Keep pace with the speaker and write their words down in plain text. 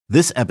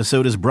This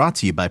episode is brought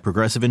to you by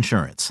Progressive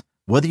Insurance.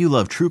 Whether you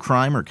love true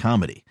crime or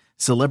comedy,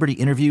 celebrity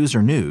interviews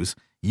or news,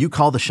 you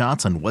call the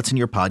shots on what's in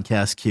your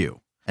podcast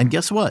queue. And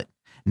guess what?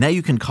 Now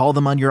you can call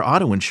them on your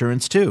auto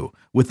insurance too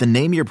with the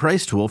Name Your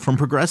Price tool from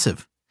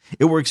Progressive.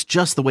 It works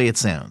just the way it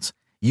sounds.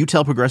 You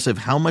tell Progressive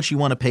how much you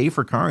want to pay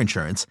for car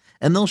insurance,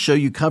 and they'll show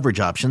you coverage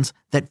options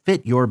that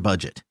fit your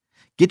budget.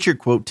 Get your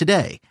quote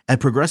today at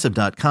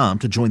Progressive.com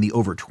to join the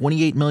over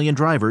 28 million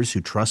drivers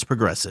who trust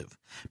Progressive.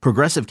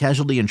 Progressive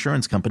Casualty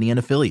Insurance Company and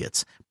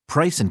Affiliates.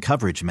 Price and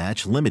coverage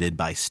match limited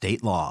by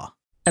state law.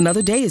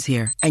 Another day is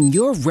here, and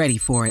you're ready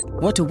for it.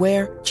 What to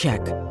wear?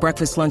 Check.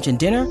 Breakfast, lunch, and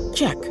dinner?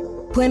 Check.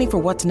 Planning for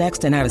what's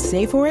next and how to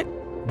save for it?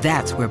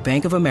 That's where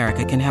Bank of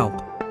America can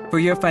help. For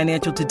your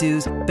financial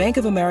to-dos, Bank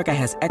of America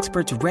has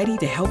experts ready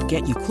to help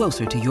get you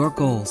closer to your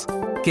goals.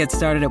 Get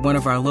started at one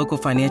of our local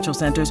financial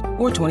centers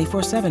or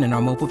 24/7 in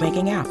our mobile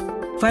banking app.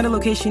 Find a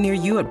location near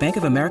you at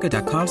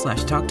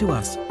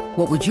bankofamerica.com/talktous.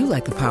 What would you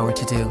like the power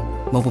to do?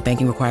 Mobile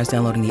banking requires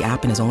downloading the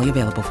app and is only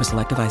available for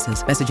select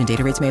devices. Message and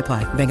data rates may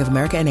apply. Bank of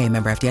America N.A.,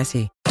 member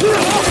FDIC.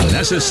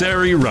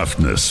 Necessary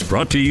Roughness,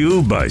 brought to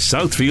you by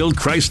Southfield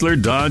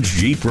Chrysler Dodge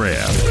Jeep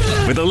Ram.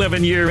 With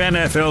 11-year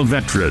NFL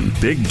veteran,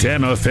 Big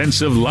Ten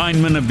Offensive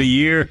Lineman of the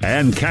Year,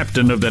 and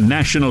captain of the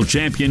national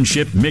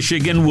championship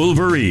Michigan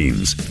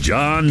Wolverines,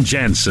 John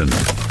Jansen.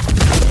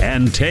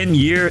 And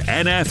 10-year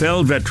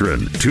NFL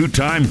veteran,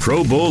 two-time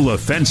Pro Bowl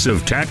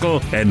offensive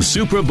tackle, and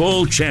Super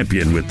Bowl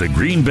champion with the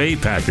Green Bay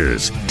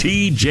Packers,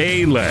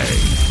 T.J. Lang.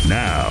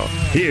 Now,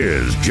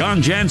 here's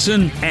John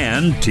Jansen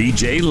and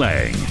T.J.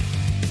 Lang.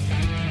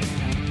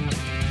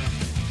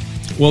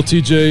 Well,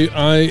 TJ,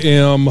 I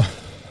am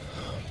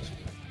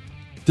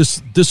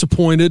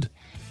disappointed.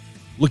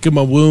 Look at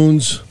my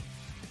wounds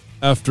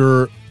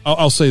after,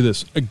 I'll say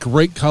this, a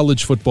great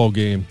college football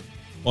game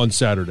on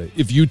Saturday.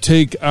 If you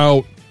take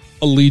out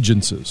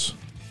allegiances,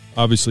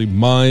 obviously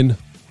mine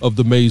of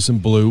the maize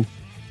and blue,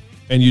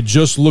 and you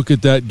just look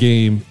at that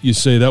game, you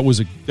say that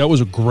was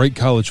a great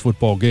college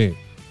football game.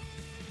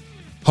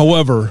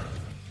 However,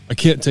 I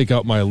can't take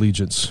out my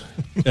allegiance,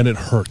 and it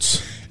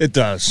hurts. It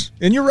does.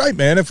 And you're right,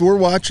 man. If we're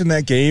watching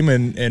that game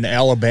and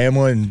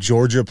Alabama and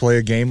Georgia play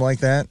a game like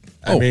that,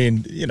 I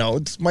mean, you know,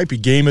 it might be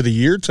game of the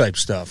year type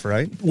stuff,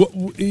 right?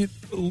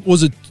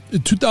 Was it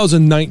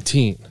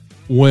 2019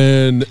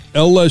 when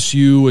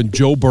LSU and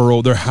Joe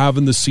Burrow, they're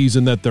having the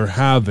season that they're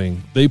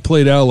having. They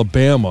played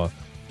Alabama.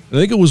 I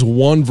think it was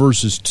 1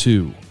 versus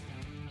 2.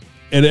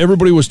 And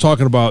everybody was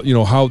talking about, you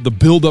know, how the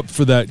build-up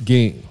for that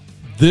game.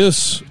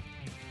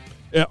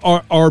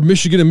 Are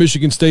Michigan and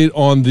Michigan State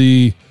on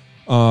the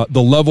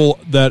level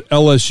that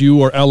LSU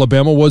or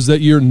Alabama was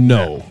that year?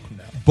 No.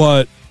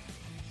 But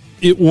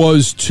it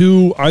was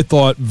two, I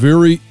thought,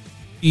 very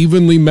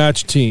evenly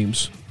matched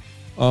teams.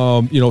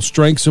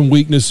 Strengths and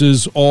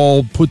weaknesses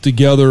all put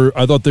together.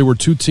 I thought they were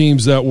two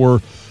teams that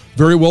were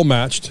very well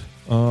matched.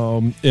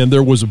 And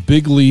there was a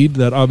big lead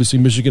that obviously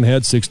Michigan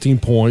had, 16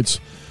 points.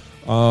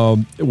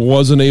 It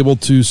wasn't able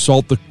to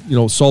salt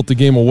the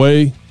game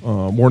away.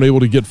 Weren't able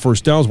to get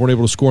first downs. Weren't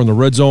able to score in the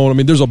red zone. I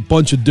mean, there's a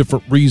bunch of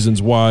different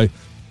reasons why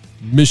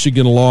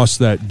Michigan lost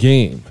that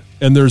game.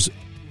 And there's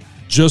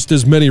just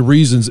as many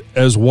reasons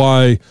as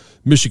why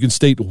Michigan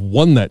State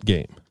won that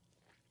game.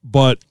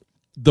 But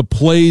the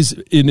plays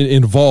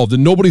involved,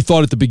 and nobody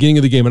thought at the beginning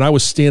of the game, and I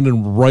was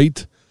standing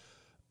right,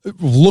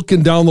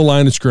 looking down the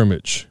line of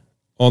scrimmage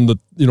on the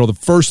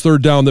first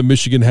third down that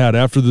Michigan had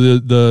after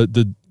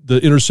the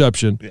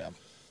interception. Yeah.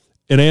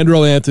 And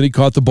Andrel Anthony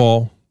caught the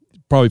ball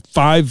probably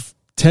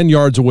 5-10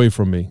 yards away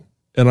from me,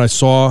 and I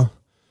saw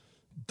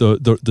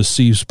the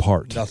seas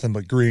part. Nothing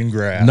but green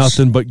grass.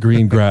 Nothing but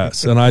green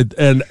grass. And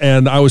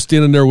I was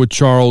standing there with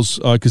Charles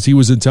because he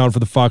was in town for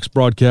the Fox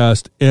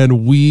broadcast,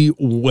 and we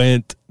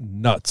went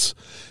nuts.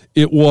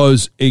 It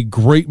was a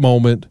great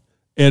moment,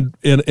 and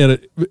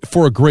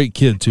for a great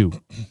kid too.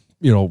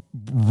 You know,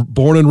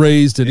 born and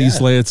raised in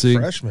East Lansing,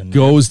 freshman,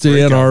 goes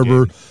to Ann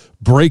Arbor,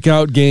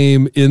 breakout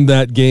game in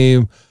that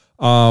game.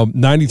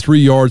 93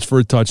 yards for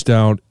a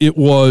touchdown. It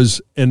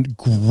was a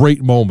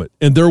great moment.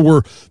 And there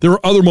were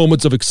other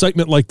moments of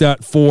excitement like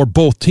that for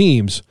both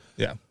teams.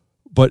 Yeah.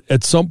 But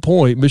at some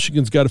point,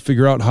 Michigan's got to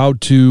figure out how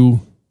to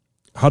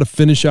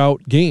finish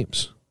out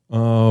games.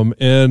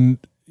 And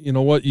you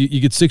know what? You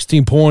get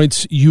 16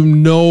 points. You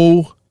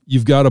know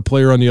you've got a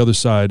player on the other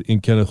side in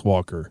Kenneth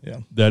Walker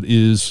that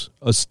is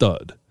a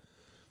stud.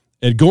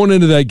 And going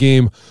into that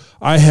game,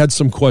 I had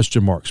some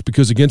question marks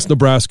because against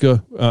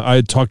Nebraska, I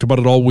had talked about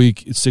it all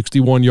week,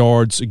 61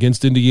 yards.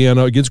 Against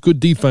Indiana, against good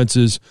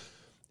defenses,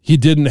 he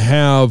didn't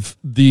have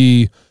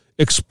the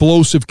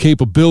explosive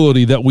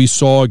capability that we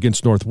saw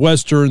against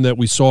Northwestern, that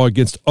we saw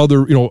against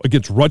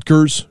against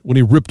Rutgers when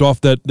he ripped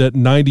off that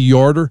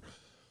 90-yarder.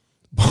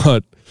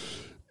 But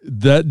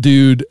that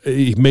dude,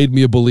 he made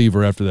me a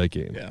believer after that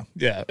game.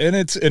 Yeah. And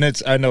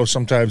it's I know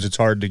sometimes it's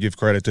hard to give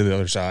credit to the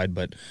other side,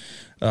 but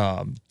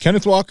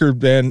Kenneth Walker,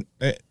 man,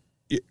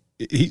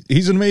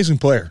 he's an amazing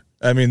player.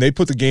 I mean, they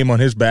put the game on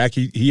his back.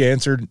 He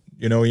answered,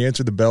 he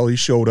answered the bell. He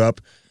showed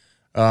up.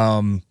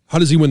 How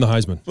does he win the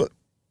Heisman?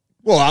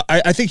 Well,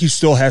 I think he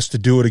still has to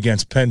do it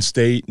against Penn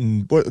State,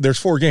 and there's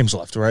 4 games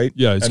left, right?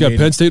 Yeah, it's got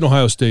Penn State and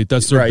Ohio State.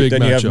 That's their big matchup.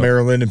 Then you have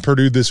Maryland and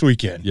Purdue this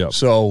weekend. Yep.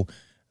 So,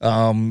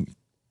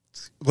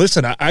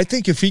 listen, I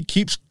think if he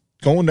keeps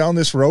going down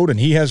this road and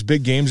he has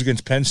big games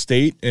against Penn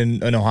State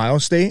and Ohio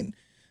State,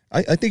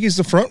 I think he's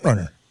the front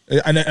runner.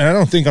 And I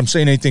don't think I'm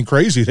saying anything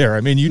crazy there.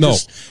 I mean, you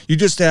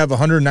just have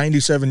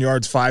 197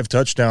 yards, 5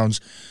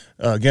 touchdowns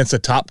against a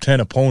top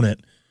 10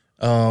 opponent.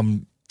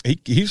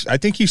 I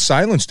think he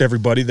silenced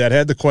everybody that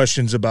had the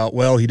questions about,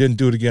 well, he didn't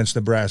do it against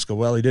Nebraska.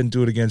 Well, he didn't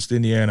do it against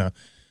Indiana.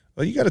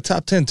 Well, you got a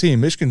top 10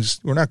 team.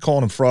 We're not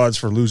calling them frauds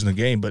for losing the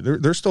game, but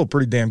they're still a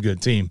pretty damn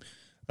good team.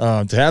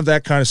 To have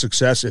that kind of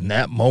success in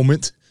that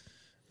moment,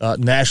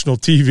 national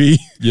TV,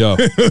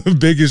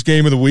 biggest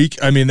game of the week.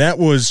 I mean, that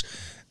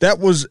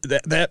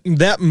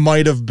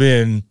might have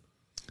been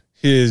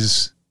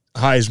his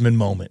Heisman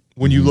moment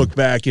when you look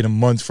back in a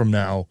month from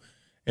now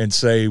and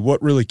say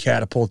what really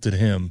catapulted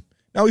him.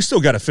 Now, he's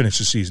still got to finish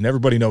the season.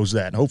 Everybody knows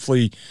that. And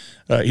hopefully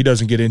he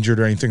doesn't get injured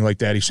or anything like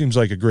that. He seems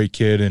like a great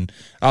kid and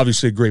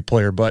obviously a great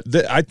player. But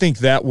I think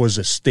that was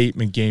a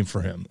statement game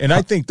for him. And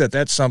I think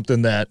that's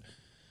something that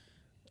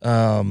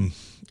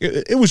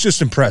it was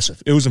just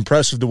impressive. It was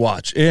impressive to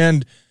watch.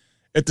 And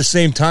at the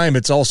same time,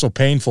 it's also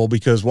painful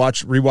because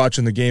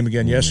rewatching the game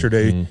again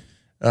yesterday,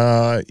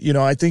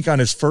 I think on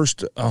his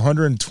first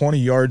 120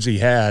 yards he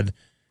had,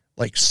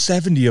 like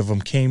 70 of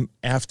them came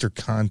after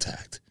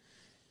contact.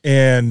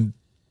 And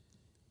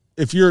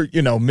if you're,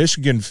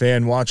 Michigan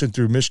fan watching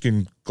through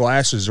Michigan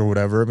glasses or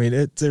whatever, I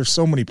mean, there's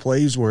so many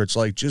plays where it's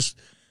like, just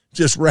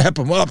wrap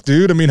them up,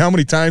 dude. I mean, how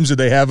many times did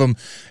they have him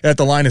at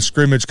the line of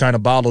scrimmage kind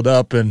of bottled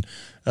up and,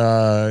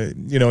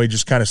 he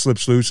just kind of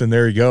slips loose and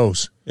there he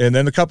goes. And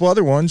then a couple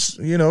other ones,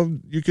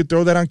 you could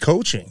throw that on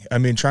coaching. I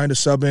mean, trying to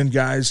sub in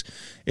guys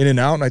in and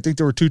out. And I think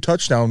there were 2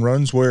 touchdown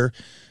runs where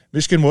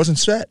Michigan wasn't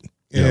set.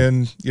 Yep.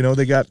 And,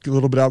 they got a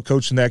little bit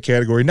out-coached in that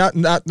category. Not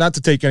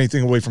to take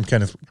anything away from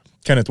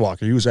Kenneth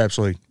Walker. He was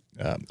absolutely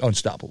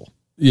unstoppable.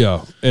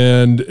 Yeah,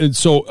 and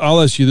so I'll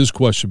ask you this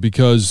question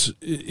because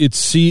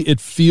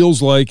it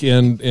feels like,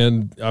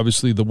 and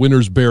obviously the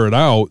winners bear it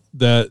out,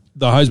 that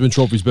the Heisman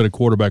Trophy's been a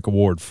quarterback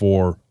award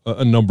for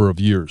a number of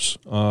years.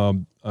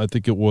 I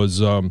think it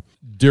was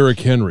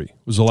Derrick Henry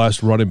was the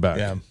last running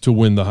back to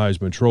win the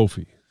Heisman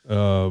Trophy.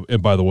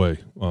 And by the way,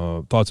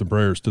 thoughts and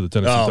prayers to the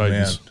Tennessee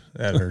Titans. Man,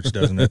 that hurts,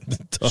 doesn't it?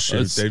 It does.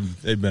 Shoot,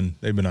 they've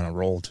been on a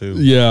roll too.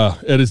 Yeah,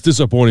 and it's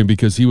disappointing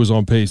because he was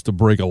on pace to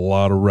break a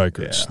lot of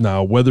records. Yeah.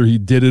 Now, whether he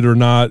did it or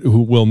not,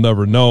 we'll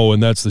never know,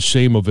 and that's the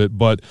shame of it.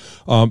 But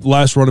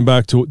last running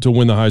back to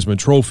win the Heisman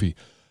Trophy.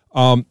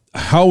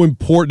 How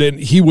important, and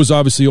he was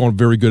obviously on a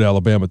very good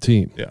Alabama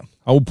team. Yeah.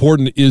 How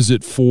important is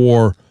it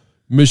for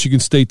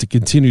Michigan State to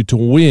continue to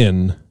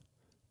win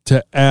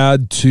to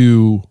add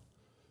to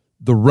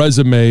the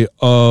resume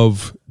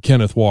of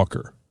Kenneth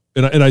Walker?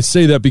 And I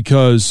say that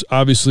because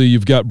obviously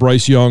you've got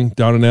Bryce Young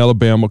down in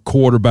Alabama,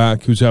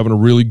 quarterback who's having a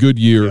really good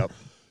year. Yep.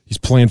 He's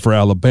playing for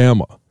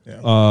Alabama.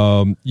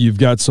 Yeah. You've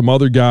got some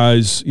other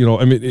guys,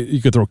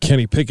 you could throw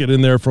Kenny Pickett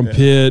in there from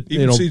Pitt.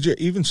 Even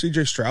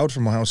CJ Stroud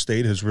from Ohio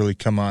State has really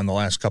come on the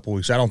last couple of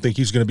weeks. I don't think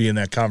he's going to be in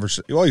that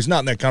conversation. Well, he's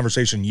not in that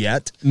conversation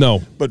yet.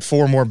 No. But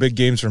 4 more big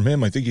games from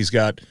him. I think he's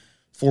got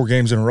 4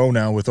 games in a row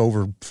now with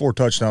over 4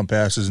 touchdown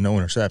passes and no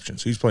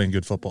interceptions. He's playing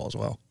good football as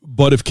well.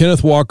 But if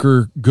Kenneth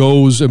Walker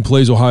goes and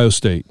plays Ohio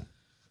State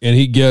and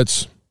he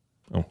gets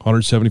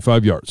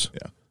 175 yards,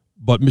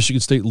 but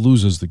Michigan State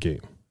loses the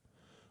game,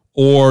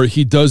 or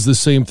he does the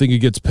same thing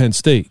against Penn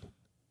State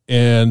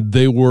and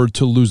they were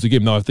to lose the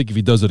game. Now, I think if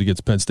he does it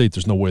against Penn State,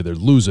 there's no way they're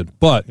losing.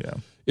 But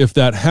if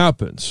that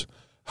happens,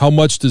 how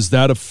much does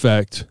that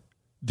affect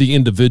the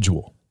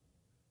individual?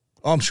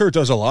 Oh, I'm sure it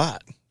does a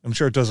lot.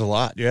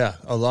 Yeah.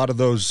 A lot of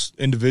those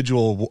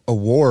individual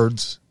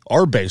awards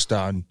are based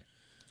on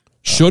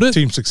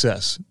team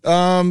success.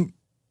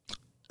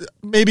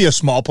 Maybe a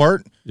small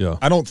part. Yeah.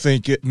 I don't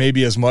think it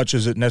maybe as much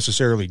as it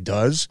necessarily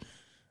does.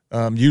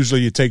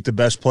 Usually you take the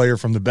best player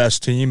from the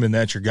best team and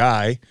that's your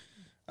guy.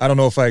 I don't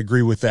know if I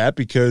agree with that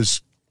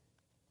because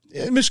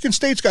Michigan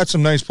State's got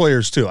some nice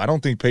players too. I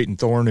don't think Peyton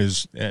Thorne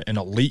is an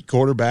elite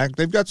quarterback.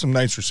 They've got some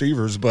nice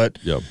receivers, but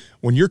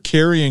when you're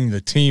carrying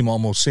the team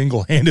almost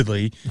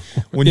single-handedly,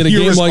 when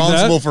you're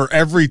responsible for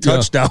every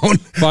touchdown,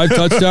 5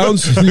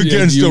 touchdowns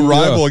against a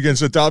rival,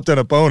 against a top 10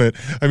 opponent,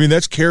 I mean,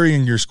 that's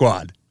carrying your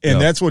squad. And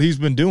that's what he's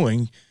been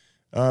doing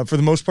for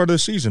the most part of the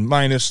season,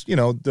 minus,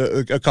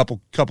 a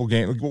couple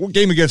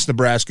game against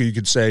Nebraska, you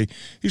could say.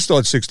 He still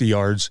had 60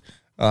 yards.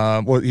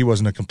 Well, he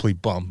wasn't a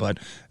complete bum, but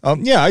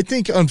I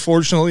think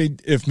unfortunately,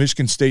 if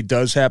Michigan State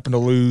does happen to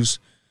lose,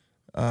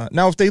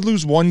 now if they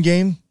lose one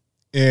game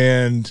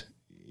and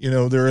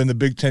they're in the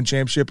Big Ten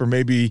championship, or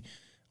maybe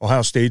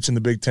Ohio State's in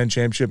the Big Ten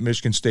championship,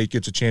 Michigan State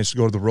gets a chance to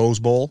go to the Rose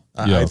Bowl.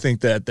 I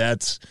think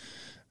that's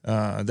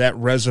that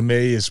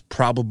resume is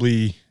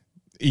probably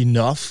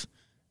enough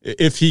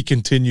if he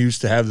continues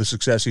to have the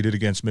success he did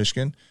against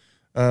Michigan.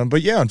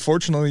 But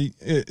unfortunately,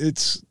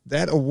 it's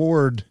that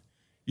award.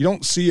 You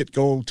don't see it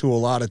go to a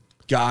lot of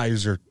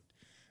guys or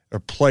or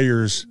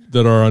players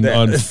that are on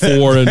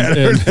 4 and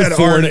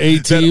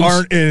 8 teams that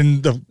aren't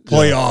in the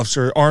playoffs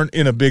or aren't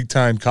in a big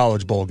time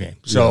college bowl game.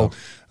 So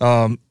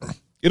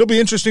it'll be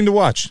interesting to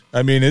watch.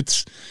 I mean,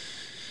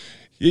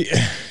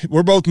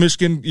 we're both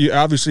Michigan.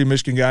 Obviously, a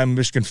Michigan guy. I'm a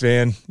Michigan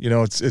fan.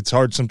 It's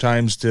hard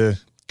sometimes to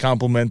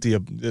compliment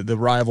the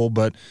rival,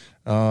 but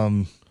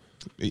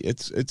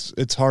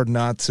it's hard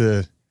not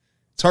to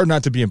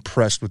be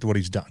impressed with what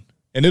he's done.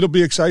 And it'll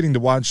be exciting to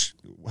watch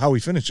how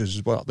he finishes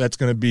as well. That's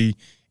going to be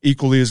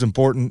equally as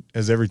important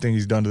as everything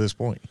he's done to this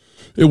point.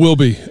 It will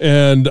be.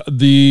 And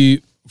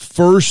the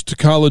first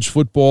college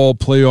football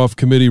playoff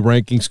committee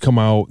rankings come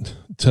out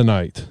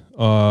tonight,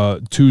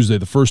 Tuesday,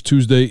 the first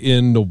Tuesday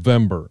in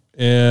November.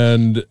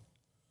 And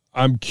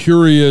I'm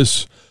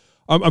curious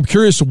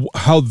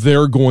how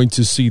they're going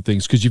to see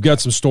things, because you've got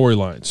some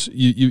storylines.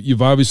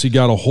 You've obviously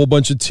got a whole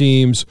bunch of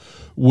teams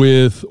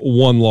with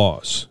one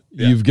loss.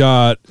 Yeah. You've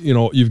got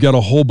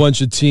a whole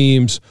bunch of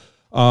teams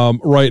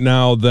right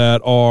now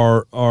that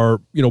are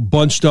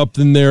bunched up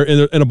in there,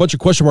 and a bunch of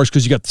question marks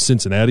because you got the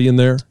Cincinnati in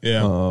there.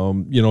 Yeah.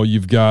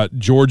 You've got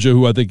Georgia,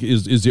 who I think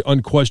is the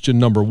unquestioned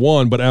number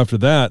one, but after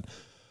that,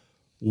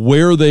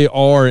 where they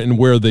are and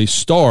where they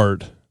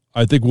start,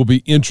 I think will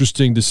be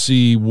interesting to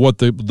see what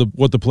the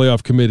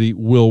playoff committee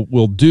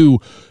will do.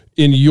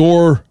 In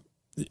your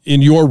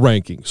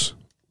rankings,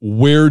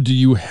 where do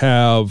you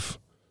have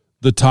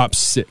the top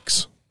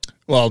 6?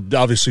 Well,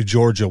 obviously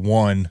Georgia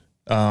won,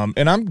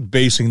 and I'm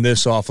basing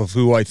this off of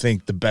who I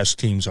think the best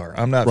teams are.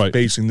 I'm not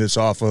basing this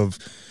off of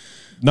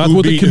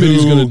what the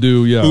committee's going to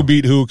do. Yeah, who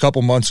beat who a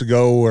couple months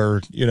ago,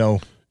 or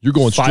you're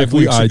going 5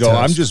 weeks ago. test.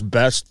 I'm just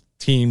best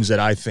teams that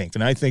I think,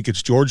 and I think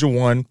it's Georgia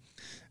 1.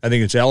 I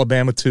think it's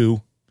Alabama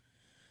 2.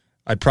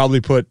 I'd probably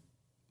put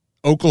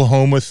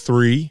Oklahoma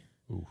 3.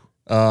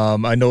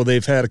 I know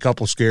they've had a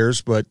couple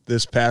scares, but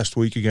this past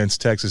week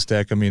against Texas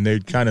Tech, I mean, they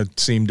kind of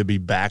seem to be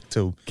back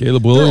to –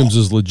 Caleb Williams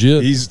is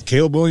legit.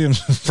 Caleb Williams,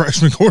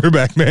 freshman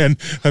quarterback, man.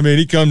 I mean,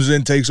 he comes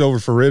in, takes over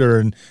for Ritter.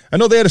 And I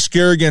know they had a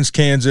scare against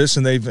Kansas,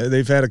 and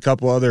they've had a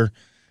couple other,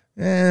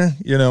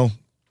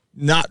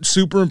 not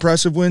super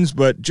impressive wins,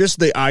 but just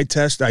the eye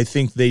test, I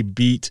think they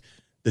beat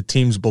the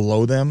teams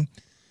below them.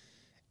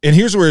 And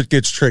here's where it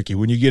gets tricky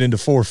when you get into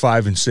 4,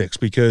 5, and 6,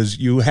 because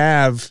you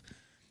have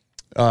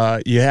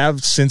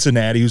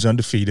Cincinnati, who's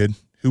undefeated,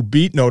 who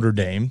beat Notre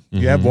Dame. Mm-hmm.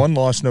 You have one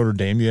loss Notre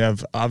Dame. You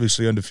have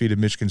obviously undefeated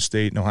Michigan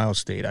State and Ohio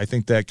State. I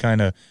think that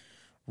kind of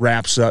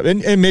wraps up.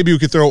 And maybe we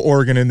could throw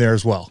Oregon in there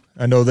as well.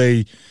 I know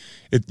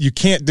you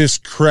can't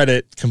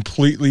discredit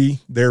completely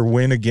their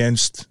win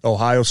against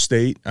Ohio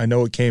State. I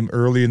know it came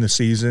early in the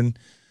season.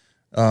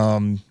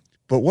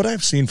 But what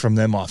I've seen from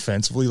them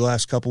offensively the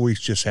last couple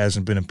weeks just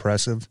hasn't been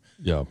impressive.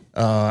 Yeah.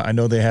 I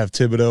know they have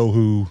Thibodeau,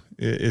 who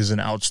is an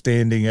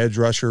outstanding edge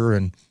rusher,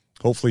 and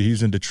hopefully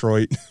he's in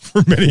Detroit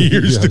for many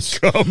years to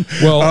come.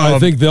 Well, I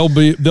think they'll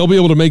be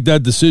able to make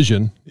that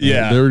decision.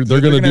 Yeah.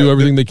 They're going to do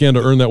everything they can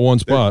to earn that one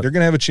spot. They're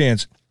going to have a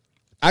chance.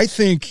 I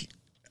think,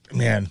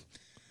 man,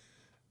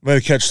 I'm going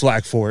to catch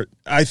slack for it.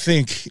 I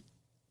think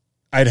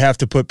I'd have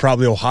to put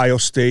probably Ohio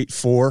State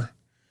 4,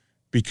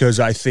 because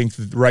I think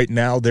right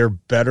now they're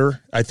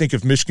better. I think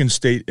if Michigan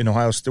State and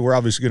Ohio State, we're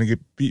obviously going to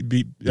get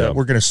beat.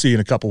 We're going to see in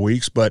a couple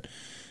weeks, but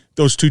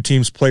those two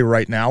teams play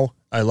right now.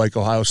 I like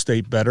Ohio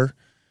State better,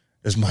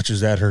 as much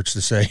as that hurts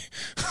to say.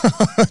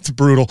 It's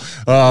brutal.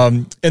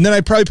 And then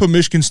I'd probably put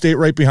Michigan State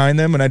right behind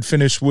them, and I'd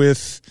finish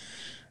with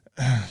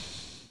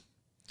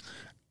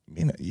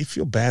you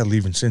feel bad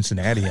leaving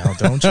Cincinnati out,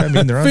 don't you? I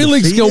mean, they're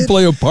undefeated. Feelings don't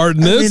play a part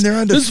in this. I mean, they're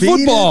undefeated. This is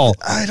football.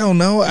 I don't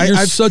know.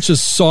 You're such a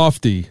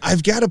softy.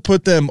 I've got to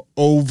put them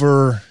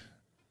over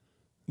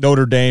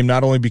Notre Dame,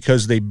 not only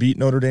because they beat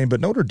Notre Dame,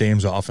 but Notre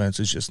Dame's offense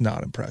is just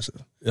not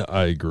impressive. Yeah,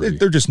 I agree.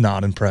 They're just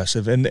not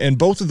impressive. And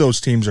both of those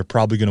teams are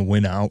probably going to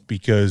win out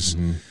because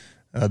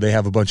they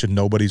have a bunch of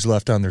nobodies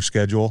left on their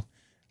schedule.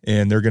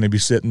 And they're going to be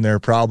sitting there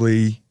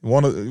probably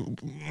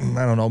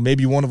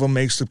maybe one of them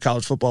makes the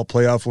college football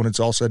playoff when it's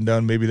all said and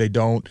done. Maybe they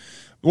don't.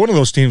 One of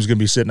those teams is going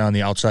to be sitting on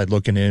the outside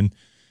looking in.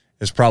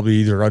 It's probably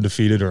either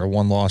undefeated or a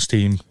one-loss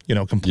team,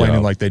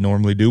 complaining like they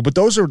normally do. But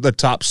those are the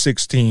top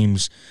 6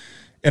 teams.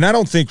 And I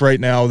don't think right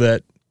now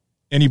that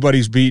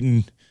anybody's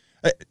beaten.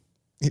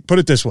 Put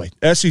it this way.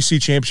 SEC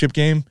championship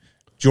game,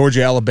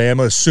 Georgia,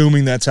 Alabama,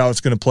 assuming that's how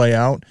it's going to play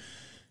out.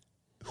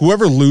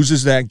 Whoever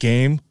loses that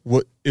game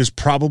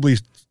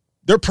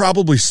they're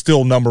probably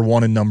still number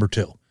 1 and number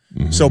 2.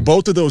 Mm-hmm. So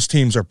both of those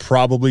teams are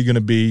probably going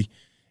to be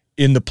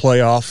in the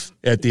playoff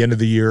at the end of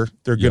the year.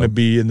 They're going to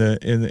be in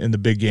the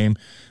big game.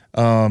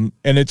 And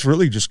it's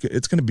really it's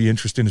going to be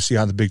interesting to see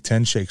how the Big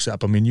Ten shakes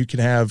up. I mean, you can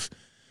have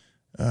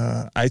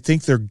I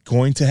think they're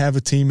going to have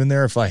a team in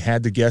there. If I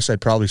had to guess, I'd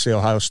probably say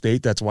Ohio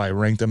State. That's why I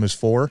ranked them as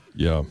 4.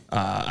 Yeah.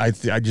 I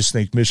just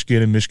think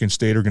Michigan and Michigan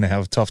State are going to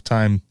have a tough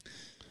time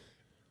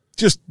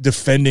just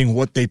defending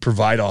what they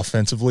provide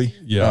offensively.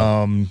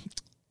 Yeah.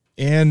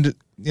 And,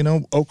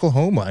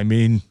 Oklahoma. I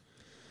mean,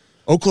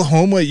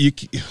 Oklahoma,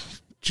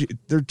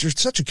 they're just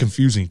such a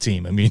confusing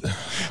team. I mean,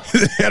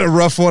 they had a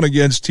rough one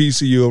against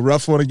TCU, a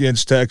rough one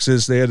against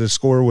Texas. They had to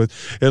score at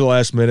the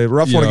last minute. A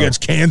rough one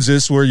against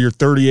Kansas, where you're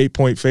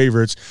 38-point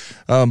favorites.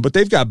 But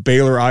they've got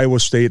Baylor,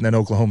 Iowa State, and then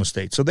Oklahoma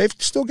State. So they've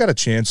still got a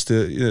chance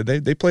to.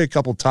 They play a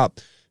couple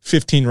top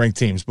 15 ranked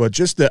teams. But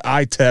just the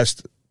eye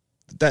test,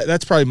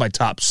 that's probably my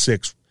top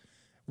 6.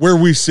 Where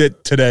we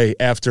sit today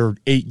after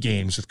 8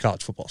 games of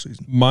college football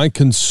season. My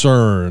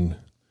concern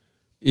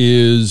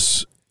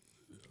is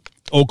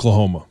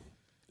Oklahoma.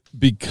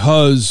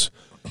 Because,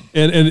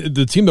 and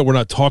the team that we're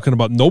not talking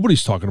about,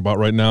 nobody's talking about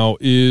right now,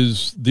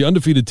 is the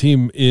undefeated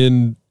team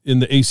in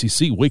the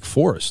ACC, Wake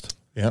Forest.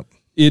 Yep.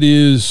 It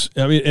is,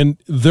 I mean, and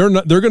they're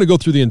going to go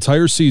through the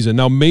entire season.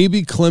 Now,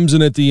 maybe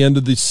Clemson at the end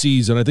of the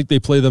season, I think they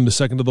play them the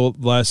second to the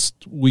last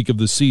week of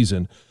the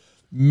season.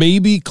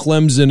 Maybe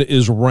Clemson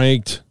is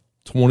ranked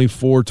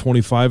 24,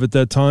 25 at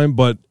that time,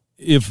 but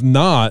if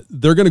not,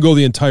 they're going to go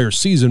the entire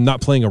season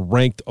not playing a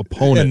ranked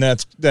opponent.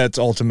 And that's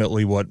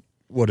ultimately what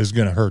is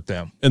going to hurt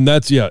them. And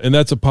that's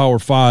a Power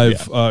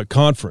 5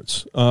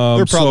 conference.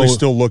 They're probably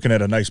still looking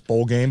at a nice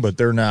bowl game, but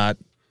they're not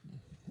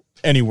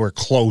anywhere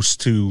close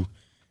to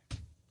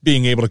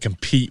being able to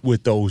compete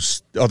with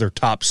those other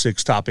top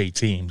 6, top 8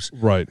 teams.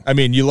 Right. I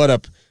mean, you let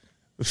up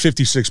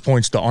 56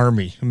 points to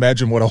Army.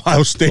 Imagine what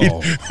Ohio State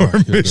or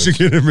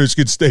Michigan or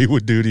Michigan State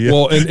would do to you.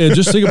 Well, and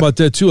just think about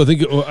that, too. I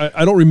think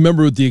I don't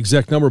remember the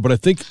exact number, but I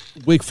think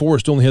Wake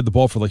Forest only had the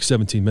ball for like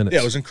 17 minutes. Yeah,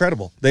 it was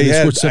incredible. They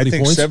had, I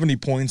think, 70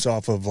 points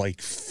off of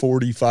like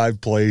 45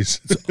 plays.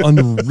 It's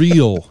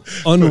unreal.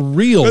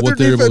 Unreal but what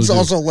their they're able to do. defense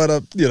also let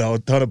up, a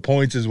ton of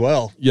points as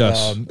well.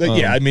 Yes.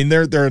 I mean,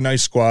 they're a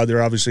nice squad.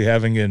 They're obviously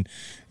having an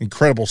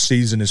incredible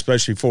season,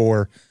 especially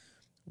for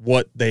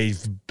what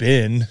they've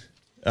been.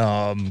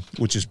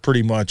 Which is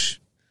pretty much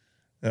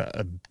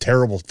a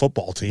terrible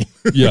football team.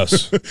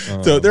 Yes.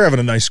 So they're having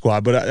a nice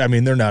squad, but I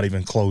mean, they're not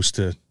even close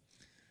to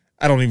 –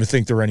 I don't even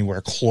think they're anywhere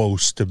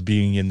close to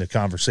being in the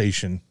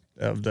conversation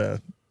of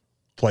the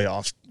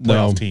playoff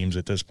teams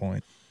at this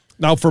point.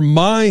 Now, for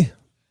my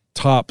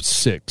top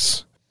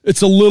 6,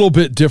 it's a little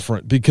bit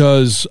different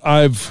because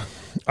I've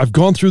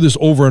gone through this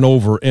over and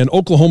over, and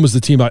Oklahoma's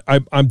the team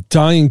I'm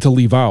dying to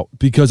leave out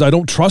because I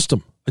don't trust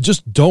them. I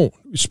just don't.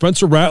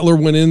 Spencer Rattler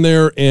went in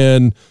there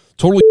and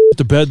totally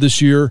to bed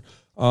this year.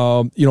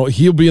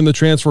 He'll be in the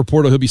transfer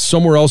portal. He'll be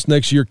somewhere else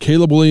next year.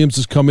 Caleb Williams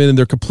has come in, and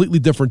they're a completely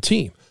different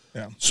team.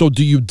 Yeah. So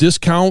do you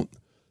discount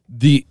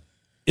the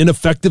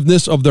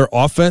ineffectiveness of their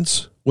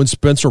offense when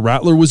Spencer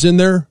Rattler was in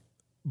there,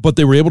 but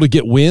they were able to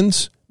get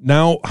wins?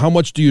 Now, how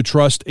much do you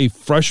trust a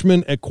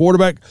freshman at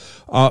quarterback?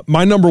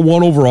 My number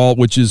 1 overall,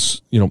 which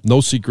is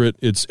no secret,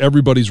 it's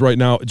everybody's right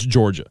now, it's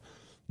Georgia.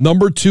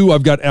 Number 2,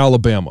 I've got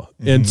Alabama,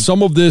 and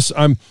some of this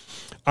I'm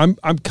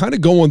kind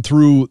of going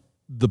through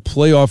the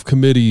playoff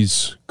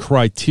committee's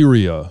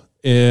criteria,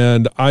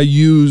 and I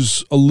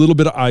use a little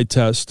bit of eye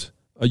test.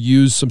 I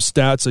use some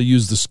stats. I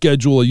use the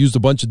schedule. I used a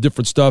bunch of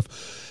different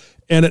stuff,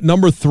 and at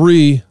number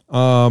 3,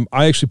 I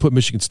actually put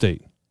Michigan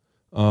State.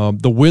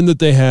 The win that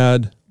they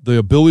had, the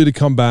ability to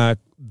come back,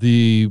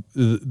 the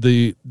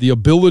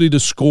ability to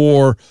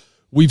score.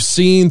 We've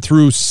seen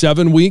through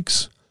 7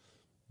 weeks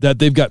that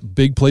they've got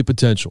big play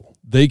potential.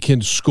 They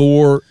can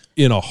score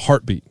in a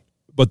heartbeat,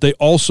 but they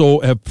also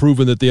have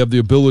proven that they have the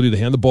ability to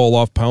hand the ball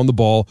off, pound the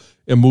ball,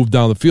 and move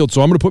down the field. So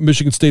I'm going to put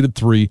Michigan State at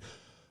 3.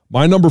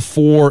 My number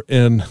 4,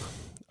 and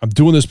I'm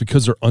doing this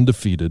because they're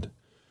undefeated,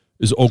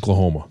 is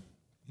Oklahoma.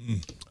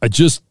 I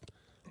just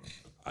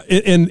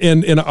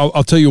and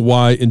I'll tell you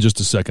why in just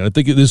a second. I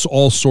think this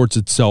all sorts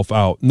itself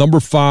out. Number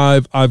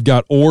 5, I've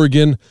got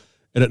Oregon,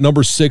 and at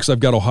number 6, I've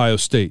got Ohio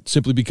State,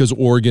 simply because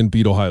Oregon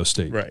beat Ohio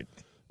State. Right.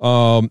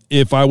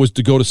 If I was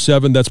to go to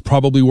 7, that's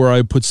probably where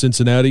I put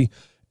Cincinnati.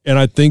 And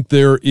I think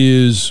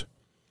as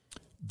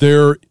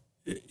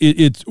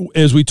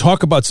we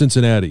talk about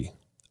Cincinnati,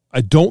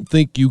 I don't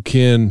think you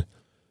can,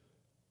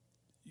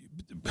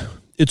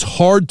 it's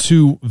hard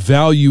to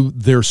value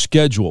their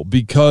schedule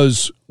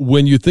because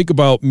when you think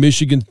about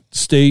Michigan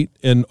State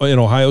and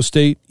Ohio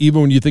State,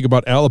 even when you think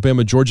about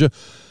Alabama, Georgia,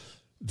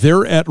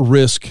 they're at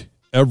risk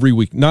every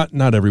week, not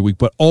every week,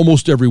 but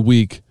almost every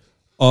week,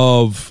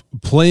 of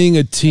playing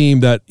a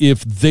team that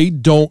if they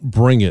don't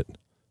bring it,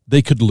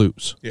 they could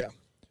lose. Yeah.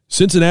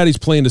 Cincinnati's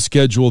playing a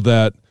schedule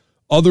that,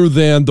 other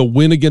than the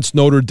win against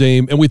Notre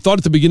Dame, and we thought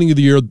at the beginning of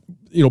the year,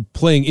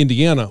 playing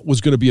Indiana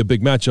was going to be a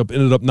big matchup,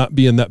 ended up not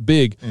being that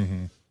big.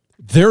 Mm-hmm.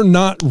 They're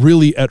not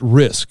really at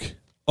risk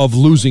of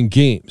losing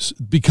games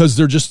because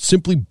they're just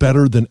simply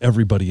better than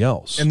everybody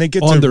else and they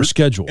get on their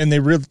schedule. And they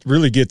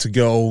really get to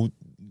go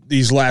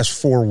these last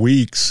 4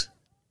 weeks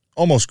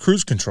almost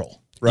cruise control.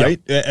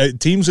 Right? Yep.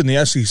 Teams in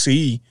the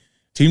SEC,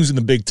 teams in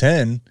the Big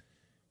Ten,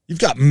 you've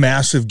got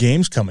massive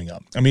games coming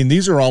up. I mean,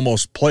 these are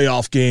almost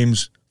playoff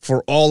games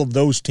for all of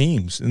those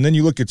teams. And then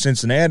you look at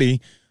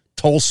Cincinnati,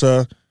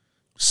 Tulsa,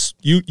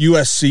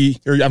 USF,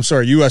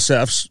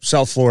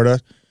 South Florida,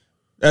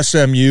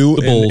 SMU,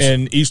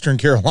 and Eastern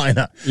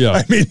Carolina. Yeah.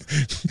 I mean,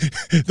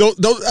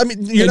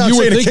 you're not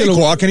saying a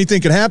cakewalk,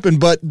 anything can happen,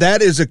 but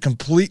that is a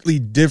completely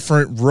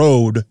different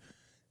road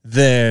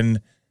than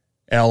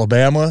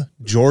Alabama,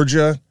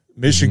 Georgia,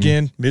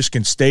 Michigan,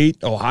 Michigan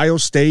State, Ohio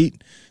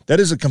State. That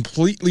is a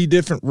completely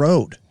different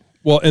road.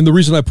 Well, and the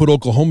reason I put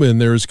Oklahoma in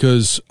there is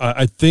because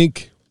I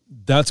think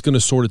that's going to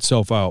sort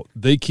itself out.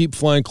 They keep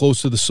flying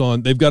close to the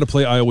sun. They've got to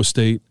play Iowa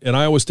State, and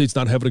Iowa State's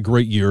not having a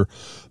great year,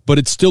 but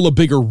it's still a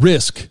bigger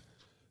risk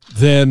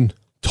than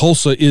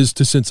Tulsa is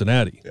to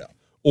Cincinnati. Yeah.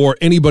 Or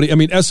anybody. I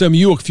mean,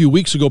 SMU a few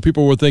weeks ago,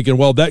 people were thinking,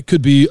 well, that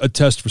could be a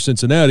test for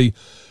Cincinnati,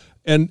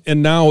 and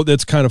now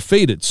that's kind of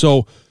faded.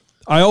 So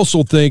I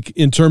also think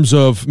in terms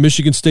of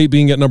Michigan State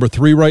being at number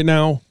 3 right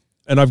now,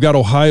 and I've got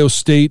Ohio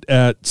State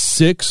at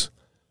 6,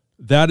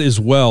 that as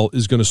well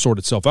is going to sort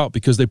itself out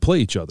because they play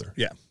each other.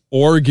 Yeah.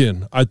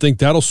 Oregon, I think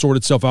that'll sort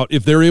itself out.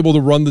 If they're able to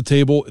run the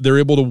table, they're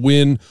able to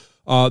win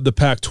the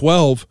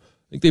Pac-12, I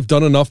think they've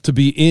done enough to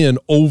be in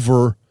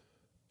over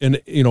an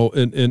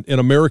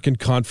American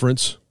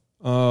conference,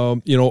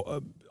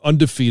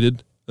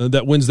 undefeated,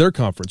 that wins their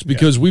conference.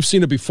 Because we've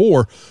seen it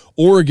before.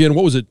 Oregon,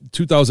 what was it,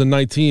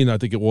 2019, I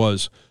think it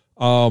was.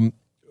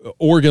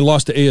 Oregon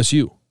lost to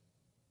ASU.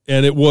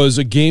 And it was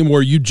a game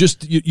where you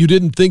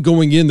didn't think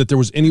going in that there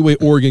was any way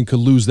Oregon could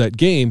lose that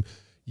game.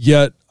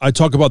 Yet I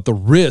talk about the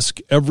risk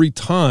every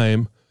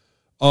time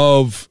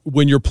of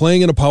when you're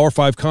playing in a Power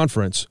 5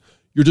 conference,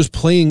 you're just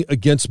playing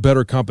against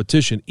better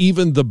competition.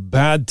 Even the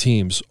bad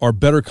teams are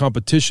better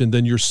competition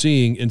than you're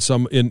seeing in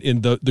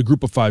the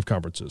group of 5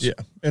 conferences. Yeah,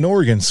 and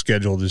Oregon's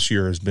schedule this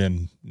year has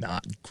been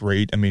not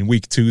great. I mean,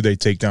 week 2 they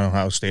take down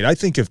Ohio State. I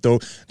think the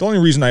only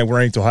reason I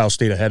ranked Ohio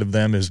State ahead of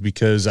them is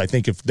because I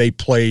think if they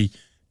play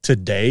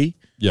today,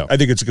 I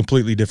think it's a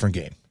completely different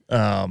game.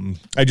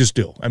 I just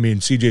do. I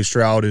mean, C.J.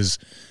 Stroud is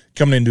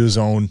coming into his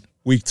own.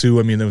 Week 2,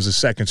 I mean, there was his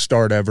second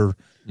start ever.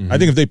 I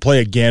think if they play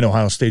again,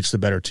 Ohio State's the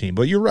better team.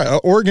 But you're right.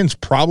 Oregon's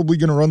probably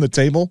going to run the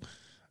table.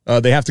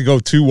 They have to go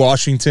to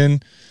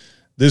Washington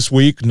this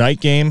week, night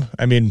game.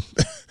 I mean,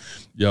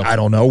 I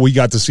don't know. We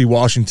got to see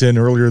Washington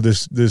earlier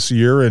this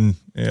year and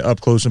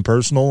up close and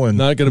personal. And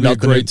not going to be a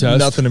great test.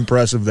 Nothing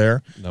impressive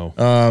there. No.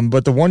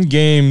 But the one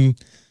game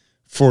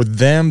for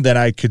them that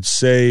I could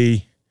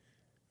say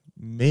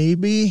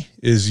maybe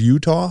is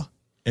Utah.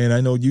 And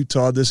I know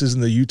Utah, this isn't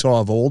the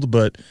Utah of old,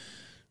 but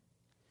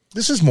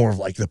this is more of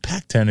like the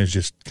Pac-10 is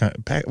just kind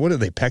of, what are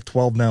they,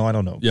 Pac-12 now? I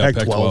don't know. Yeah,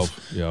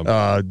 Pac-12.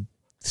 Yeah.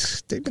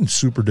 They've been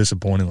super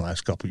disappointing the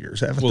last couple of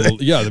years, haven't they? Well,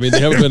 yeah, I mean,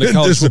 they haven't been to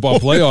college football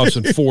playoffs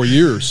in 4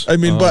 years. I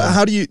mean, but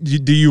how do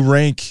you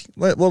rank,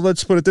 well,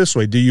 let's put it this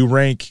way. Do you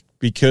rank,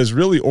 because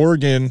really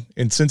Oregon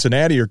and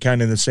Cincinnati are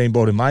kind of in the same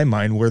boat in my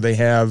mind where they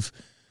have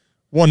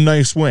one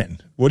nice win.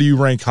 What do you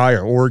rank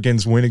higher,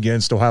 Oregon's win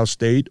against Ohio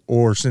State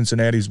or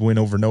Cincinnati's win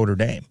over Notre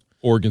Dame?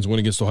 Oregon's win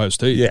against Ohio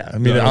State. Yeah, I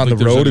mean, on the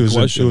road,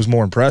 it was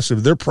more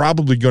impressive. They're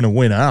probably going to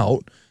win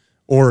out.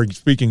 Or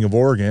speaking of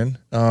Oregon,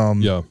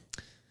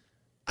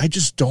 I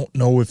just don't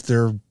know if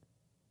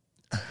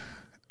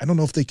I don't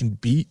know if they can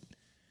beat.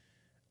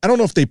 I don't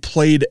know if they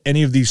played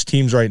any of these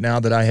teams right now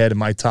that I had in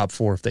my top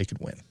 4 if they could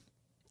win.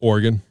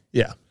 Oregon?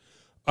 Yeah.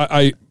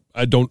 I'm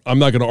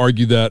not going to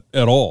argue that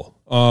at all,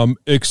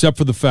 except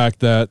for the fact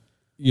that,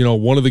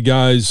 one of the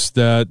guys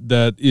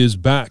that is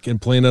back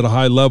and playing at a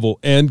high level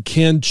and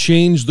can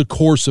change the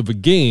course of a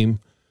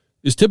game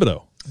is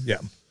Thibodeau. Yeah.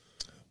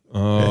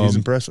 He's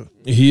impressive.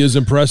 He is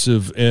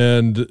impressive,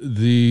 and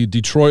the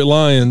Detroit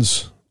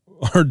Lions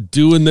are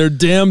doing their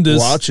damnedest.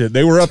 Watch it.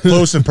 They were up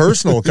close and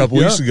personal a couple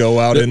weeks ago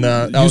out in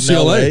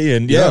UCLA,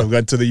 and we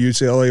got to the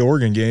UCLA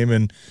Oregon game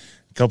and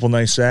a couple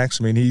nice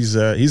sacks. I mean, he's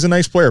a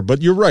nice player,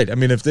 but you're right. I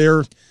mean,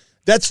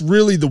 that's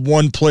really the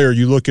one player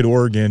you look at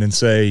Oregon and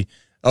say,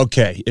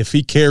 okay, if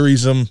he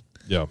carries them,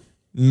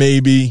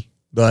 maybe,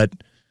 but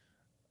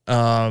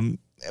I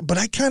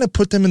kind of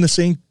put them in the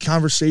same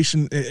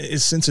conversation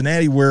as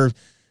Cincinnati, where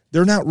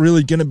they're not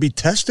really going to be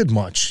tested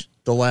much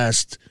the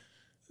last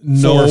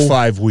 4 or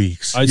 5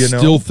 weeks. I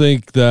still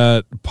think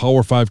that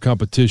Power 5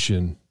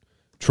 competition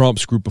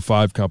trumps Group of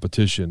 5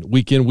 competition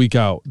week in, week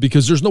out,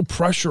 because there's no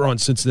pressure on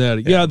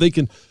Cincinnati. Yeah, they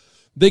can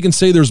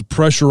say there's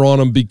pressure on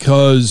them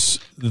because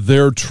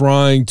they're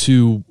trying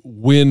to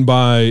win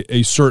by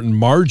a certain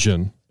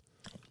margin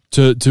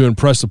to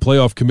impress the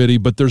playoff committee,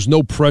 but there's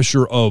no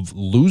pressure of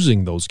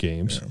losing those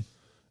games. Yeah.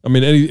 I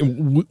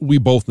mean, we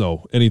both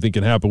know anything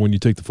can happen when you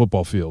take the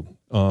football field,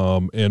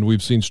 and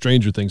we've seen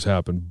stranger things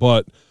happen.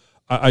 But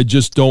I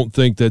just don't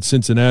think that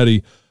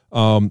Cincinnati,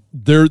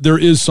 there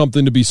is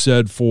something to be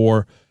said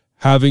for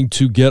having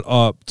to get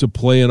up to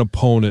play an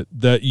opponent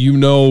that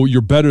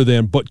you're better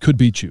than but could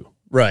beat you.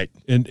 Right.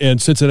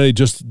 And Cincinnati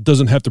just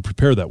doesn't have to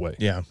prepare that way.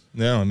 Yeah.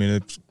 No, I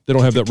mean, they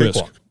don't have that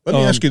risk.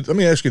 Let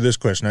me ask you this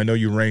question. I know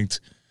you ranked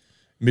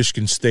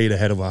Michigan State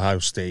ahead of Ohio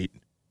State.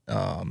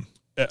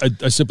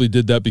 I simply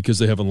did that because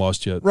they haven't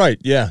lost yet. Right,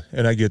 yeah,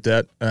 and I get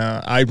that.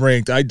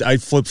 I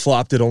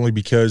flip-flopped it only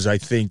because I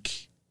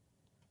think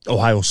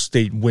Ohio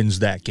State wins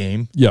that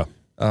game. Yeah.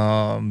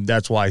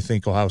 That's why I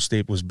think Ohio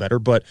State was better.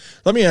 But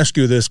let me ask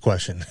you this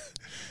question.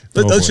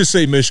 Let's just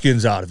say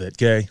Michigan's out of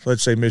it, okay?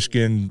 Let's say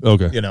Michigan,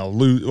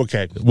 lose.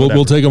 Okay,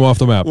 we'll take them off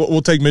the map.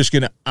 We'll take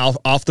Michigan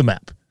off the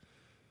map.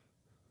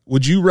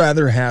 Would you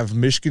rather have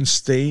Michigan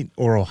State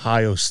or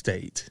Ohio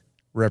State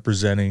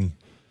representing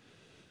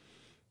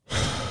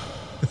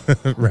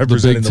the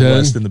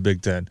West in the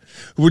Big Ten.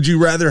 Would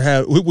you rather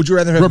have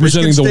representing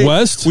Michigan State, the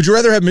West? Would you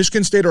rather have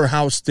Michigan State or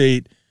Ohio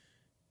State,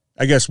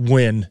 I guess,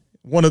 win?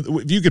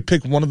 If you could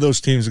pick one of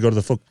those teams to go to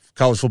the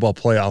college football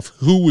playoff,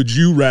 who would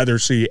you rather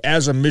see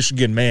as a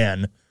Michigan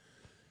man?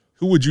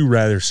 Who would you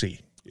rather see?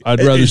 I'd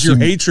rather is see your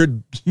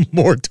hatred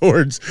more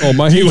towards. Oh,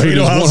 my hatred is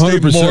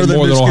 100% more than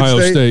Ohio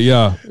State.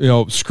 Yeah,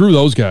 screw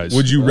those guys.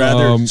 Would you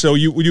rather? So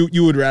you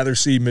would rather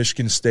see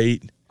Michigan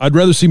State? I'd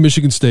rather see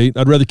Michigan State.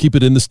 I'd rather keep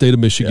it in the state of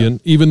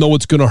Michigan, even though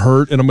it's going to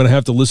hurt, and I'm going to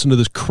have to listen to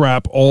this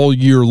crap all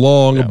year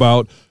long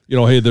about,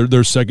 hey,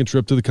 their second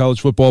trip to the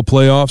college football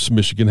playoffs.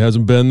 Michigan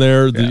hasn't been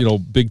there.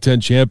 The Big Ten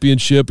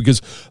championship,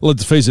 because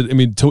let's face it, I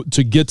mean,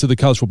 to get to the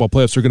college football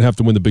playoffs, they're going to have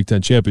to win the Big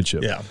Ten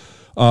championship. Yeah.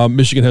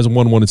 Michigan hasn't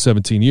won one in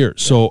 17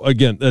 years. So,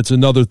 again, that's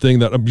another thing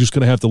that I'm just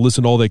going to have to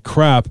listen to all that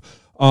crap.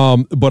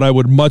 But I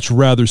would much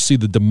rather see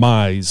the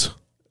demise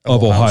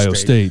of Ohio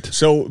State.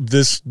 So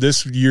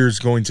this year is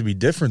going to be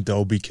different,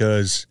 though,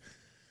 because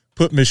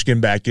put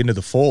Michigan back into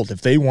the fold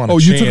if they want.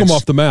 You took them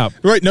off the map,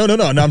 right? No.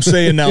 I'm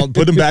saying now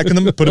put them back in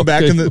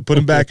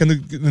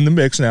the in the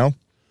mix now.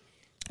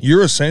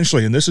 You're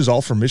essentially, and this is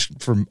all for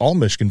all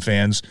Michigan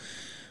fans.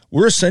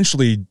 We're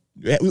essentially.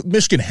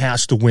 Michigan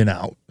has to win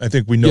out. I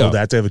think we know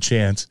that to have a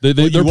chance. Their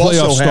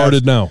playoff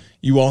started now.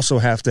 You also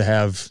have to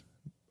have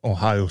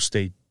Ohio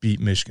State beat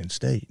Michigan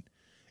State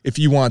if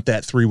you want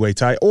that three-way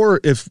tie. Or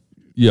if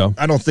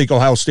I don't think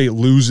Ohio State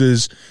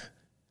loses,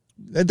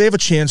 they have a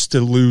chance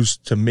to lose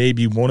to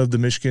maybe one of the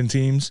Michigan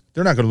teams.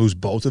 They're not going to lose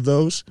both of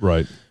those.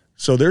 Right.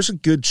 So there's a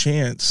good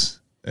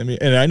chance. I mean,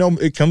 and I know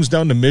it comes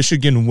down to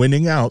Michigan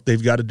winning out.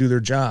 They've got to do their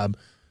job,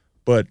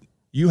 but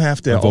you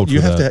have to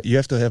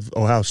have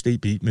Ohio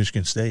State beat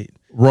Michigan State.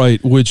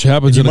 Right, which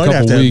happens in a couple weeks.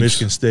 You might have to have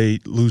Michigan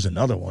State lose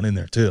another one in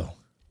there too,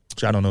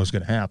 which I don't know is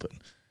going to happen.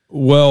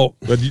 Well,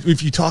 but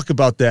if you talk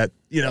about that,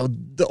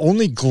 the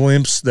only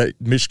glimpse that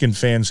Michigan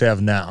fans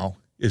have now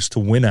is to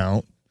win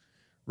out,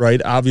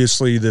 right?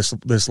 Obviously,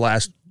 this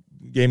last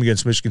game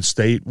against Michigan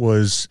State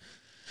was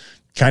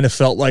kind of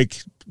felt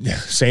like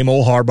same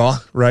old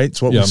Harbaugh, right?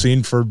 It's what we've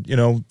seen for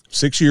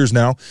 6 years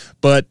now.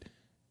 But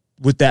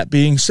with that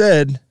being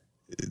said,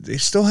 they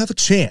still have a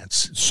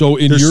chance. So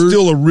they're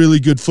still a really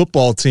good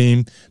football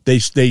team. They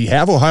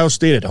have Ohio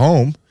State at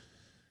home.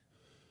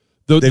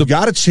 They've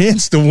got a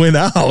chance to win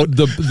out.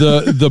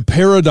 The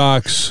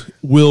paradox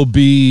will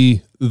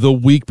be the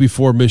week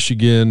before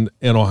Michigan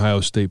and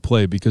Ohio State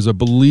play, because I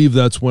believe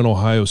that's when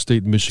Ohio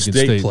State and Michigan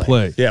State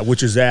play. Yeah,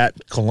 which is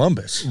at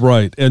Columbus.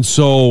 Right. And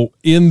so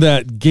in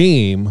that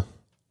game,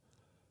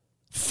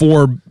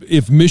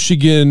 if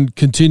Michigan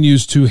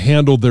continues to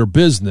handle their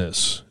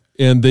business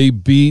and they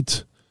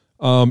beat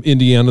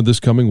Indiana this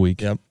coming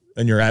week. Yep.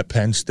 And you're at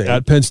Penn State.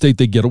 At Penn State,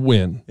 they get a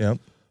win. Yep.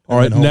 All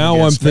right,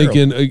 now I'm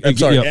thinking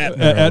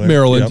at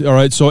Maryland. Yep. All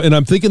right, and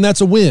I'm thinking that's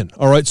a win.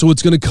 All right, so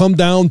it's going to come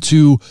down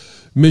to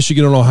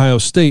Michigan and Ohio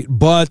State,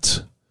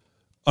 but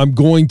I'm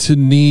going to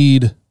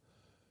need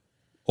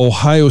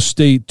Ohio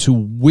State to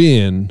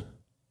win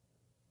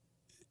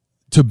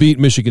to beat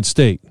Michigan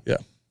State. Yeah.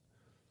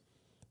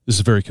 This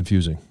is very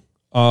confusing.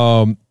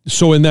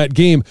 So in that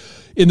game,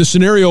 in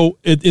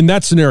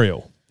that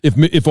scenario,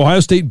 if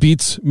Ohio State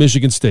beats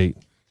Michigan State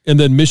and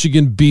then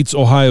Michigan beats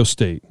Ohio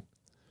State,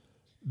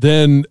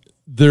 then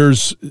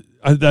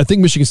I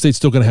think Michigan State's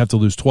still going to have to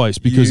lose twice,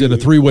 because in a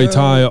three-way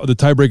tie, the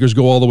tiebreakers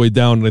go all the way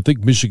down, and I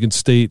think Michigan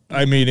State.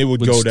 I mean, it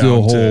would go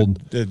down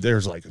to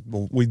there's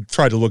we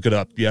tried to look it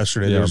up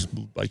yesterday. Yeah.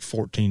 There's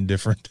 14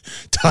 different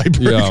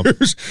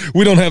tiebreakers. Yeah.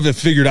 We don't have it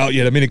figured out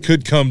yet. I mean, it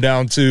could come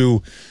down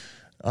to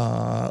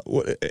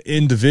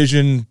in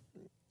division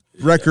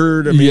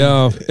record. I mean,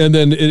 and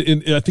then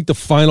I think the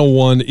final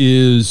one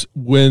is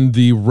when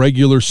the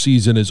regular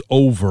season is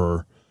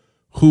over,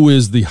 who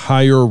is the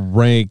higher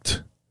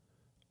ranked,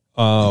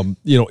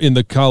 in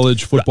the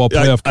college football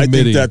playoff committee.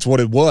 I think that's what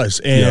it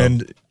was.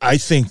 And I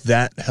think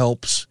that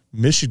helps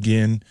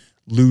Michigan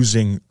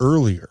losing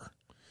earlier.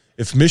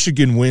 If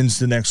Michigan wins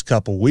the next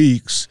couple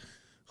weeks,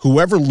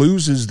 whoever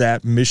loses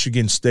that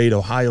Michigan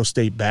State-Ohio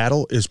State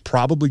battle is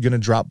probably going to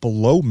drop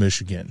below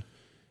Michigan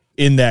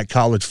in that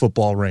college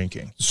football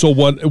ranking. So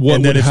what and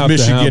then would if have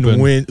Michigan to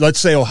happen? win, let's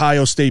say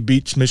Ohio State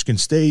beats Michigan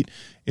State,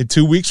 in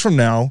 2 weeks from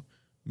now,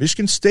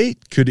 Michigan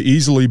State could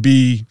easily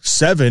be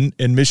 7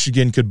 and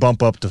Michigan could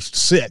bump up to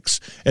 6.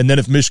 And then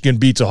if Michigan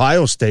beats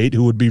Ohio State,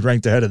 who would be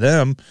ranked ahead of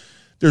them,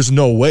 there's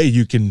no way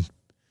you can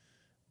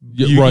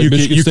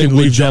you can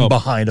leave them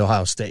behind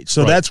Ohio State.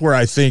 So that's where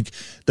I think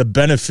the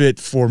benefit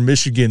for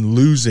Michigan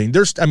losing,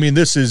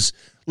 this is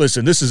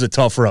a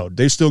tough road.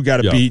 They still got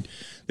to beat.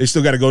 They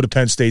still got to go to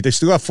Penn State. They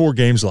still got 4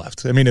 games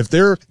left. I mean, if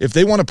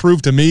they want to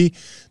prove to me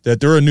that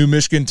they're a new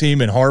Michigan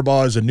team and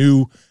Harbaugh is a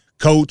new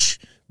coach,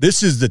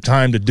 this is the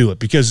time to do it,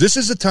 because this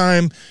is a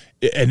time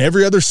in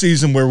every other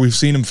season where we've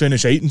seen them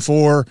finish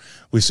 8-4,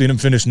 we've seen them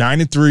finish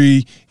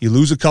 9-3. You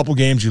lose a couple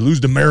games, you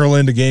lose to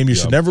Maryland, a game you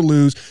should never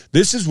lose.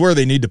 This is where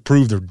they need to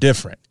prove they're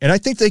different, and I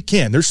think they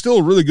can. They're still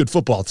a really good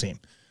football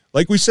team.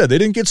 Like we said, they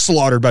didn't get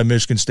slaughtered by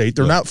Michigan State.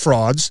 They're not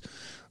frauds.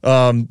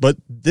 But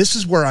this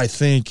is where I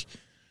think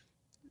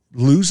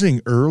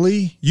losing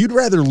early, you'd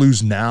rather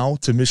lose now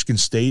to Michigan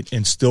State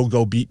and still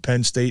go beat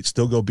Penn State,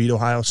 still go beat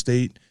Ohio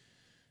State,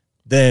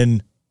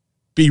 than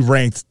be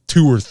ranked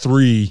 2 or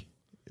 3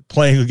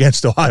 playing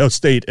against Ohio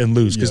State and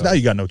lose, because now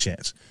you got no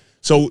chance.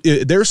 So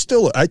there's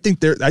still, I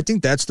think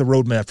that's the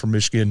roadmap for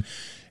Michigan.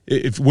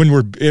 When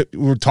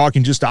we're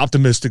talking just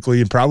optimistically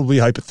and probably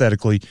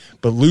hypothetically,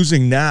 but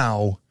losing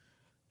now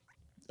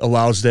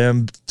allows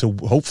them to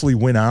hopefully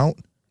win out,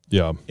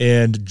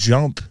 and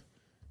jump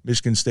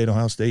Michigan State,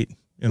 Ohio State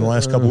in the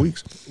last couple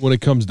weeks. When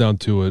it comes down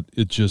to it,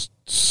 it just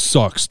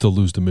sucks to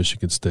lose to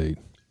Michigan State.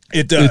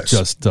 It does. It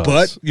just does.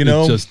 But, it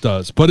just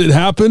does. But it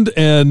happened,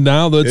 and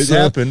now that's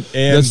happened.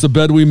 And that's the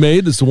bed we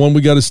made. It's the one we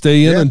got to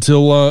stay in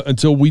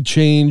until we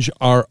change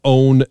our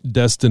own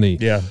destiny.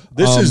 Yeah.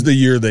 This is the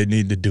year they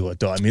need to do it,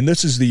 though. I mean,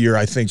 this is the year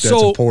I think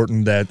that's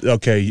important that,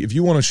 okay, if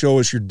you want to show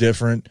us you're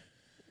different,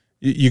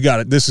 you got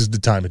it. This is the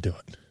time to do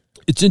it.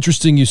 It's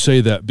interesting you say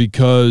that,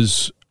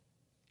 because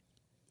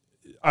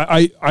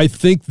I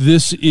think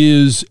this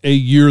is a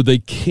year they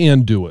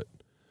can do it.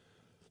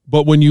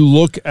 But when you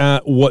look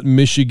at what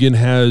Michigan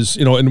has,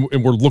 and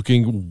we're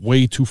looking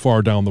way too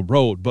far down the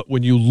road, but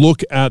when you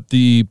look at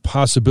the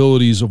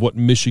possibilities of what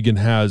Michigan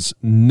has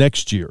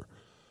next year,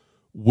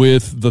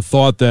 with the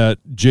thought that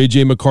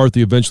J.J.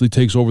 McCarthy eventually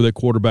takes over that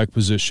quarterback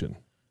position,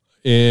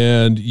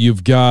 and you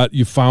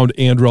found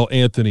Andrell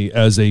Anthony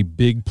as a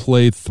big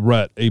play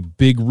threat, a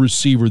big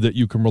receiver that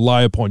you can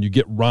rely upon. You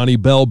get Ronnie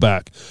Bell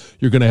back.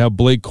 You're going to have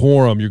Blake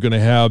Corum. You're going to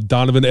have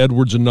Donovan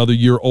Edwards another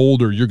year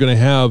older. You're going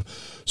to have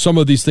some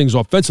of these things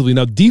offensively.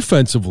 Now,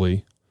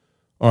 defensively,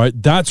 all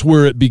right, that's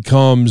where it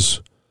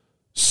becomes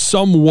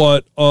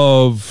somewhat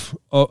of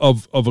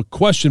a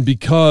question,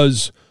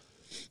 because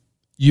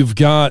you've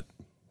got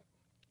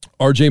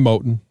R.J.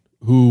 Moten,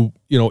 who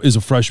is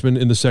a freshman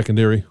in the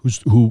secondary,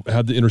 who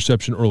had the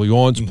interception early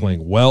on, is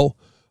playing well.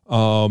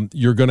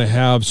 You're going to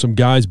have some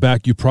guys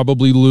back. You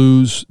probably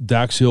lose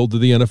Dax Hill to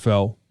the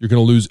NFL. You're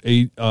going to lose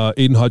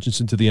Aiden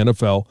Hutchinson to the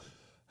NFL.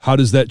 How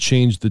does that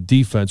change the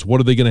defense? What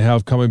are they going to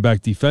have coming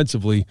back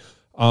defensively?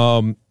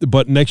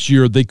 But next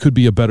year they could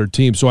be a better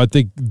team. So I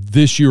think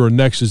this year or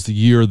next is the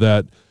year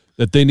that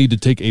they need to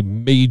take a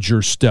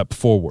major step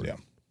forward.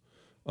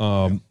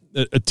 Yeah.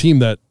 A team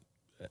that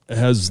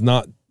has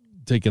not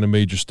taken a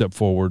major step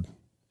forward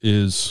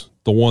is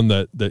the one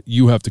that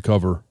you have to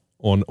cover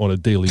on a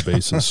daily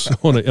basis,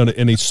 on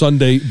a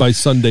Sunday by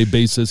Sunday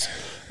basis.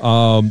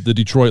 The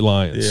Detroit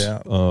Lions. Yeah.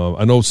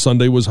 I know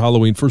Sunday was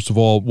Halloween. First of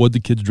all, what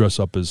did the kids dress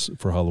up as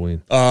for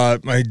Halloween?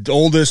 My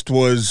oldest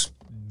was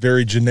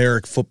very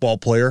generic football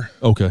player.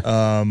 Okay.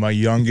 My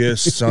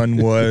youngest son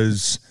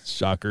was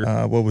shocker.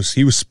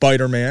 He was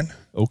Spider-Man.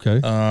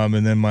 Okay.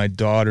 And then my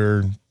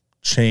daughter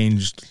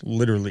changed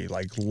literally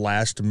like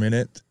last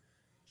minute.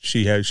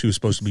 She was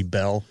supposed to be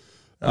Belle,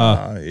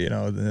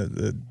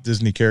 the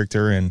Disney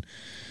character, and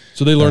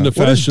so they learned it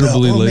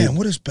fashionably late. Oh man,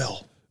 what is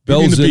Belle?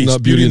 Belle's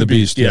in Beauty and the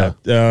Beast. Yeah.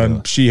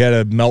 She had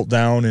a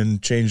meltdown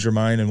and changed her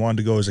mind and wanted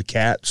to go as a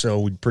cat, so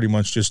we pretty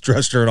much just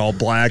dressed her in all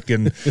black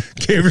and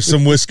gave her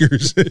some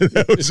whiskers.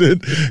 That was it.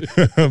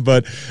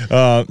 But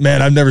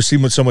man, I've never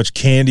seen so much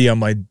candy on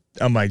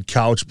my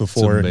couch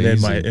before, and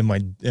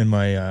in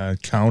my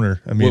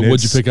counter. I mean,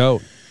 what'd you pick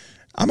out?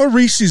 I'm a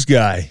Reese's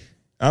guy.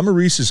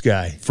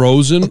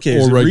 Frozen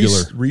or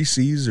regular?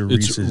 Reese's or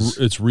Reese's?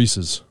 It's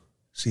Reese's.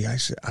 See,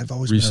 I've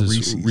always been a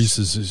Reese's.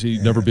 Reese's.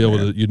 You'd never be able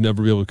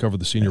to cover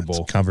the Senior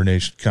Bowl. It's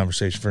a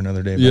conversation for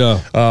another day.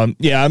 But,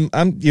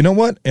 I'm. You know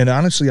what? And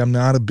honestly, I'm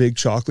not a big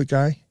chocolate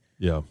guy.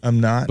 Yeah, I'm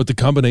not. But the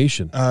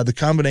combination,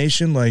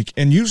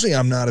 and usually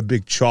I'm not a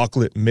big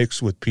chocolate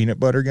mixed with peanut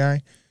butter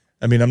guy.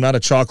 I mean, I'm not a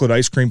chocolate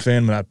ice cream fan.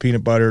 I'm not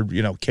peanut butter,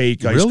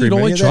 cake, ice cream. Really? You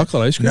don't like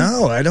chocolate ice cream?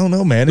 No, I don't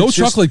know, man. No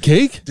chocolate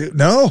cake? Dude,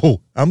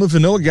 no. I'm a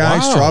vanilla guy,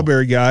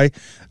 strawberry guy.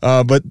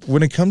 But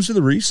when it comes to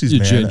the Reese's,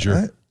 man,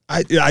 ginger.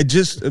 I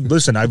just,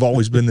 listen, I've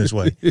always been this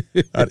way.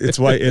 It's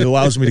why it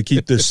allows me to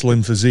keep this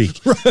slim physique.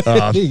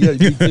 Yeah,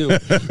 me too.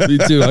 Me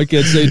too. I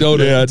can't say no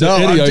to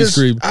any ice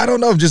cream. I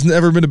don't know. I've just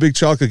never been a big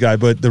chocolate guy,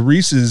 but the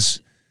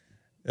Reese's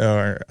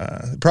are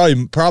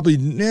probably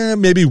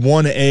maybe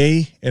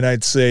 1A, and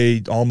I'd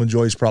say Almond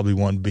Joy is probably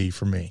 1B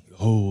for me.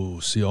 Oh,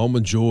 see,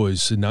 Almond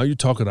Joys. See, now you're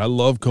talking. I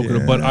love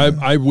coconut, but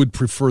I would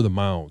prefer the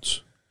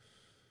Mounds.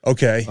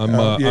 Okay, I'm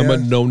a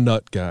no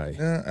nut guy.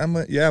 I'm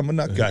a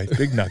nut guy,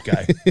 big nut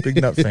guy,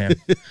 big nut fan.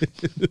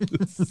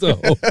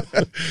 So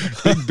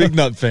big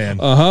nut fan.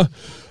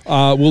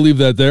 We'll leave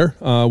that there.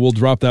 We'll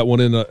drop that one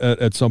in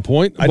at some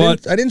point. I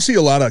didn't see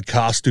a lot of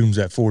costumes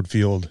at Ford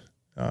Field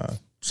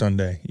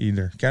Sunday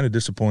either. Kind of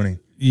disappointing.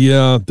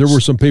 Yeah, there were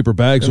some paper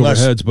bags over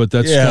heads, but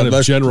that's kind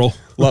of general.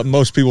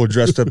 Most people were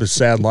dressed up as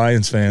sad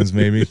Lions fans,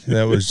 maybe.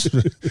 That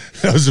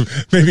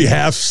was maybe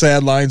half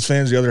sad Lions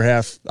fans, the other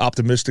half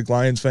optimistic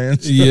Lions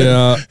fans.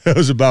 Yeah. That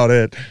was about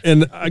it.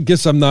 And I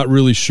guess I'm not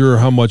really sure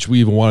how much we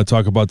even want to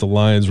talk about the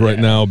Lions right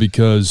now,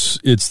 because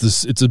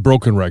it's a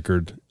broken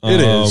record.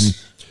 It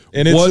is.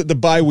 And the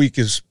bye week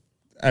is,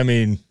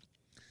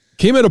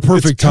 came at a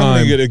perfect time.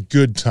 Coming at a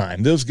good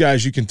time. Those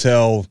guys, you can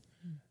tell,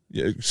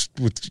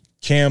 with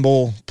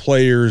Campbell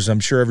players, I'm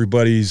sure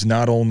everybody's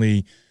not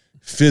only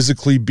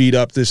physically beat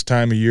up this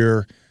time of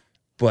year,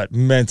 but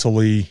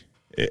mentally.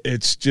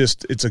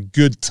 It's a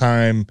good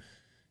time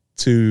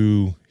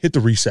to hit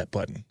the reset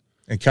button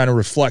and kind of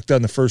reflect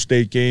on the first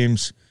 8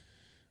 games,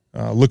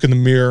 look in the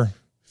mirror,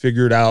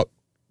 figure it out,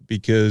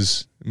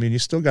 because, I mean, you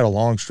still got a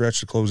long stretch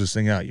to close this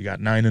thing out. You got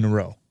 9 in a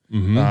row.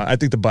 Mm-hmm. I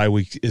think the bye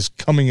week is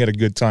coming at a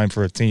good time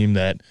for a team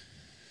that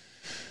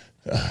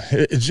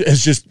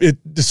the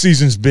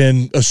season's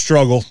been a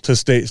struggle to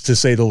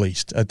say the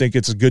least. I think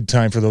it's a good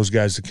time for those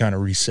guys to kind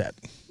of reset.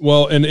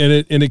 Well, and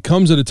it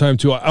comes at a time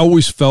too. I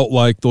always felt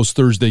like those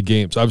Thursday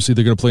games. Obviously,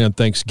 they're going to play on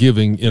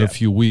Thanksgiving in a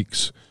few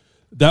weeks.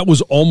 That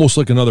was almost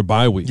like another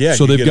bye week. Yeah,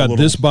 so they've got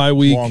this bye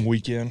week, long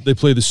weekend. They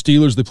play the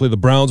Steelers, they play the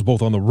Browns,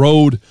 both on the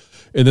road,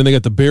 and then they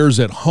got the Bears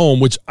at home,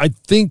 which I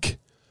think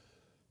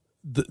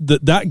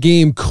that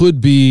game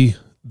could be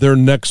their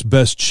next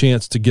best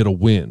chance to get a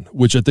win,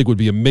 which I think would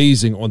be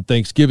amazing on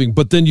Thanksgiving.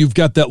 But then you've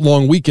got that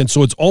long weekend,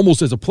 so it's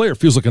almost, as a player,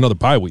 feels like another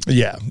bye week.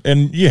 Yeah,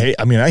 and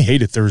I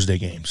hated Thursday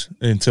games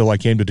until I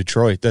came to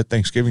Detroit. That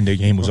Thanksgiving Day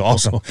game was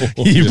awesome.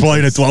 You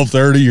played at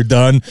 12:30, you're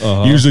done.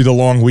 Usually the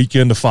long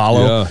weekend to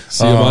follow. Yeah,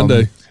 see you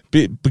Monday.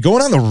 But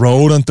going on the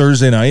road on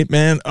Thursday night,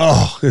 man,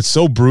 it's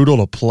so brutal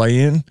to play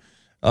in,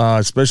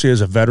 especially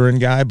as a veteran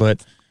guy.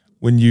 But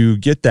when you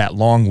get that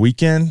long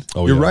weekend,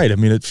 you're right. I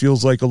mean, it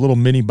feels like a little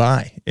mini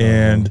bye.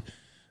 And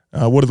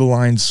what do the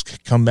Lions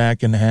come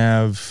back and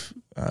have?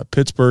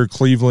 Pittsburgh,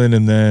 Cleveland,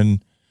 and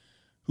then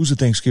who's the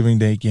Thanksgiving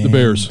Day game?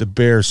 The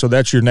Bears. So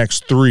that's your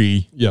next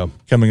 3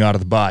 coming out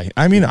of the bye.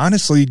 I mean,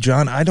 honestly,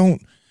 John, I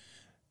don't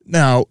 –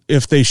 now,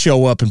 if they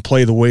show up and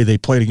play the way they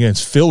played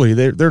against Philly,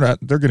 they're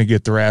going to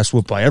get their ass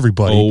whooped by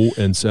everybody.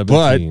 0-17.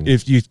 But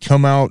if you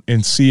come out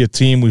and see a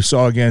team we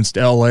saw against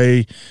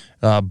L.A.,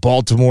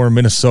 Baltimore,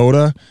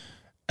 Minnesota –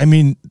 I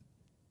mean,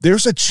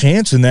 there's a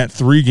chance in that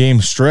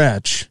 3-game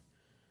stretch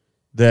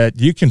that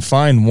you can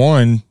find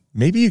one,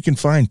 maybe you can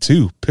find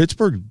 2.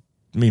 Pittsburgh,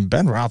 I mean,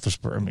 Ben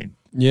Roethlisberger,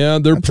 yeah,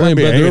 they're playing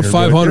better. They're a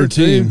 500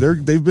 team.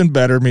 They've been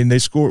better. I mean, they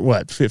scored,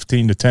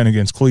 15-10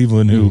 against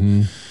Cleveland,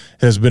 who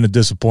has been a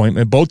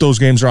disappointment. Both those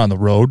games are on the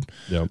road.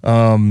 Yep.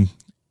 And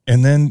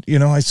then,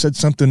 I said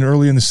something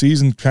early in the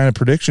season, kind of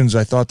predictions.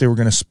 I thought they were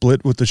going to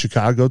split with the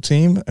Chicago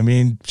team. I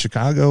mean,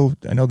 Chicago,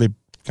 I know they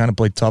kind of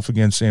played tough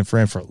against San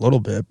Fran for a little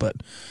bit, but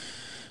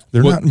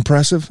they're not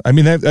impressive. I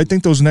mean, I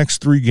think those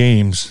next 3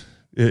 games,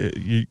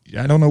 I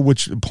don't know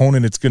which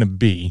opponent it's going to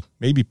be.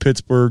 Maybe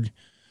Pittsburgh,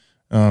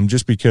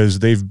 just because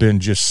they've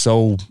been just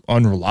so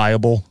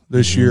unreliable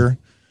this year.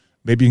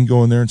 Maybe you can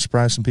go in there and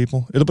surprise some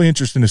people. It'll be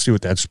interesting to see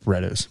what that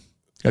spread is,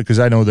 because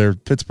I know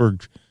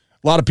Pittsburgh,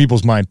 a lot of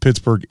people's mind,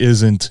 Pittsburgh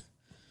isn't.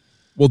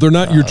 Well, they're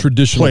not your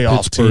traditional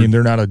playoff Pittsburgh team.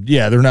 They're not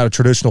a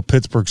traditional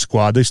Pittsburgh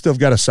squad. They still have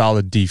got a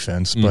solid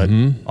defense, but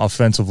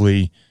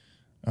offensively,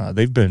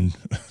 they've been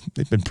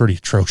pretty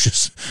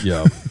atrocious.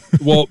 Yeah.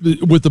 Well,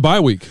 with the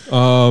bye week,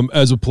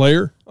 as a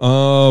player,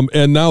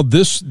 and now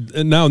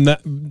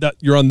that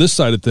you're on this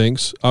side of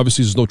things,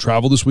 obviously there's no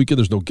travel this weekend.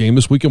 There's no game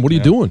this weekend. What are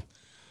you doing?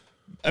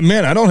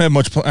 Man, I don't have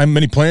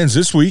many plans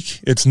this week.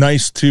 It's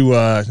nice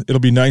to. It'll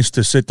be nice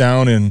to sit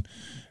down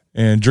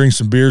and drink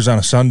some beers on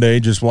a Sunday,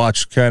 just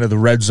watch kind of the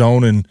red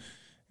zone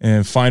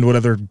and find what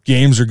other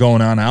games are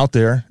going on out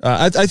there.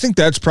 I think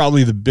that's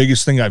probably the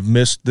biggest thing I've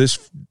missed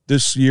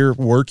this year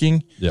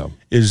working. Yeah,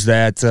 is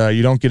that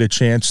you don't get a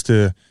chance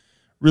to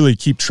really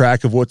keep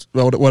track of what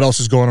else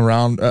is going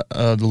around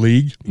the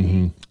league.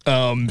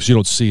 Because you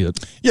don't see it.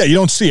 Yeah, you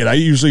don't see it. I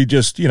usually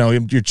just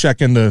you're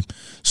checking the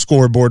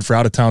scoreboard for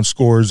out of town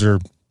scores or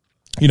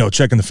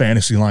checking the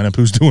fantasy lineup,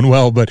 who's doing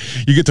well, but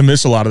you get to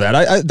miss a lot of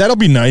that. That'll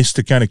be nice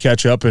to kind of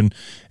catch up and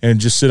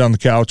just sit on the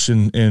couch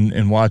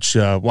and watch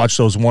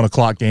those 1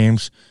 o'clock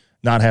games,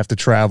 not have to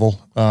travel.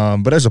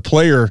 But as a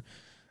player,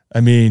 I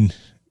mean,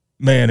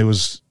 man, it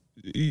was.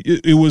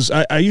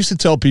 I used to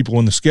tell people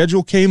when the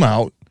schedule came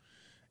out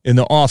in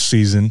the off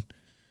season,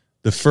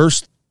 the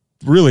first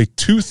really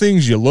 2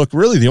 things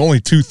the only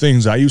 2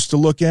 things I used to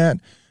look at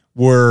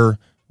were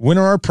when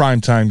are our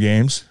primetime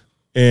games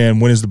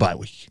and when is the bye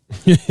week.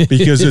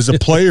 Because as a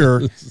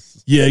player,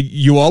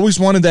 you always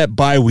wanted that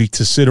bye week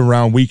to sit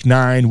around week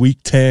 9, week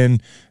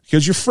 10,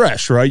 because you're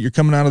fresh, right? You're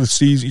coming out of the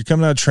season, you're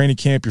coming out of training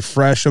camp, you're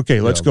fresh.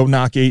 Okay, let's go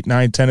knock 8,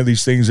 9, 10 of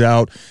these things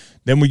out.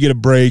 Then we get a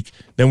break.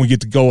 Then we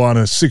get to go on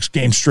a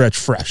 6-game stretch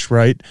fresh,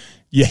 right?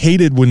 You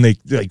hated when they,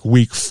 like,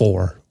 week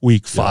 4,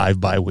 week 5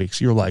 bye weeks.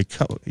 You're like,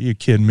 oh, you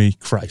kidding me?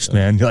 Christ,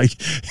 man. Like,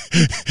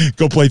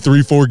 go play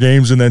 3-4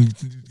 games and then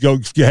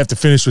you have to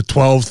finish with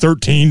 12,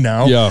 13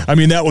 now. Yeah. I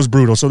mean, that was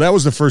brutal. So that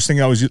was the first thing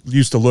I was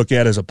used to look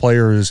at as a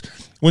player is,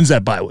 when's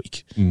that bye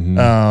week?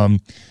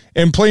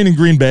 And playing in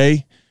Green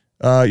Bay,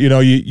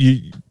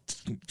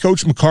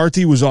 Coach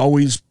McCarthy was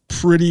always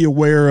pretty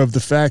aware of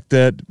the fact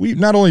that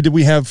not only did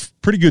we have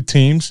pretty good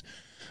teams,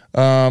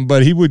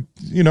 but he would,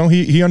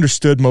 he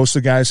understood most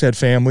of the guys had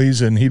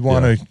families and he'd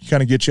want to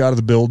kind of get you out of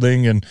the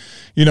building. And,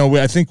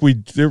 I think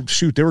there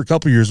were a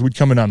couple of years we'd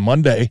come in on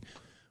Monday,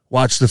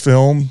 watch the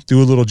film,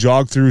 do a little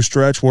jog through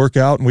stretch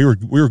workout, and we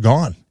were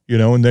gone.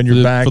 and then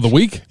you're back for the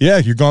week. Yeah,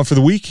 you're gone for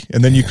the week,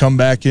 and then you come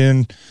back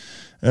in.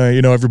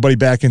 Everybody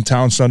back in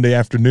town Sunday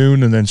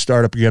afternoon, and then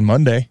start up again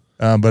Monday.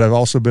 But I've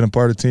also been a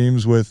part of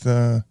teams with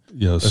a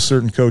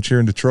certain coach here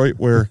in Detroit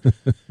where,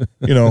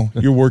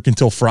 you're working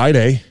till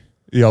Friday,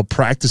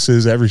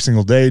 practices every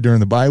single day during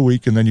the bye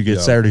week, and then you get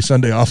Saturday,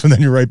 Sunday off, and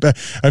then you're right back.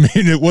 I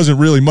mean, it wasn't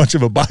really much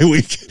of a bye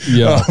week.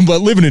 Yeah.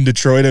 But living in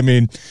Detroit, I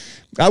mean,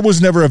 I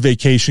was never a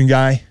vacation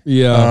guy.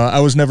 Yeah. I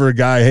was never a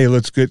guy, hey,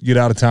 let's get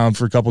out of town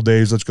for a couple of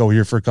days. Let's go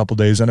here for a couple of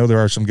days. I know there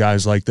are some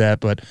guys like that,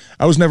 but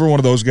I was never one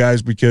of those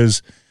guys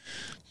because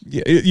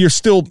you're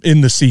still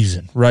in the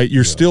season, right?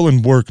 You're still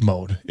in work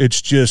mode.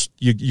 It's just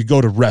you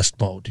go to rest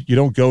mode. You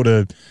don't go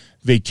to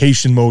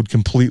vacation mode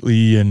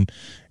completely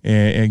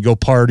and go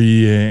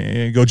party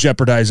and go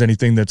jeopardize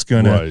anything that's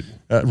going to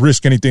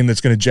risk anything that's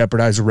going to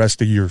jeopardize the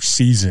rest of your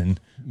season.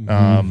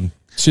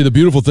 See, the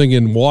beautiful thing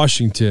in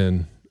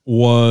Washington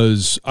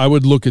was I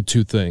would look at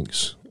two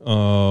things.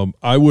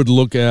 I would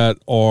look at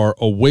our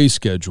away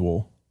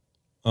schedule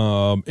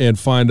and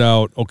find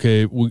out,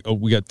 okay,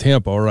 we got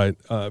Tampa, all right,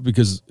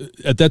 because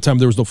at that time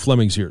there was no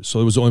Fleming's here, so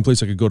it was the only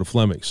place I could go to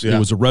Fleming's. Yeah. It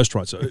was a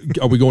restaurant. So,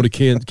 are we going to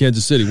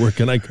Kansas City? Where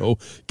can I go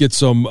get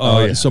some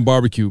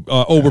barbecue?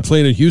 We're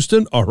playing in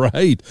Houston? All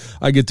right.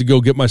 I get to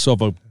go get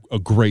myself a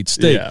great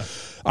steak. Yeah.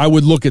 I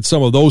would look at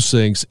some of those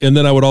things, and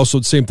then I would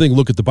also, same thing,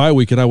 look at the bye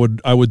week, and I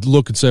would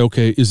look and say,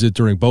 okay, is it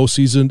during bow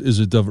season? Is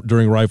it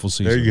during rifle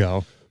season? There you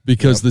go.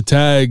 Because the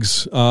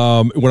tags,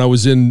 when I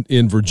was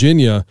in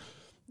Virginia,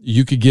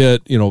 you could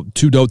get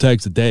 2 doe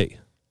tags a day,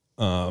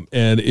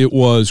 and it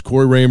was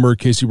Corey Raymer,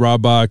 Casey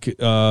Robach,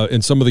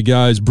 and some of the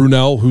guys.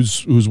 Brunell,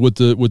 who's with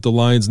the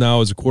Lions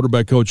now as a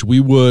quarterback coach.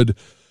 We would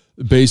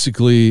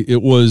basically,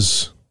 it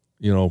was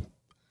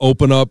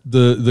open up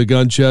the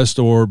gun chest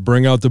or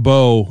bring out the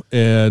bow,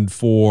 and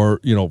for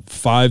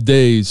 5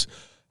 days,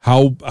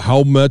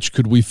 how much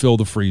could we fill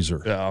the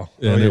freezer? Yeah,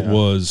 and it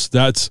was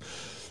that's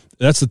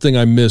the thing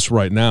I miss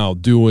right now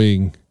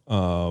doing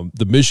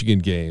the Michigan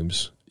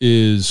games.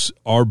 Is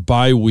our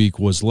bye week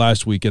was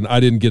last week, and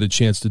I didn't get a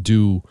chance to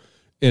do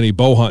any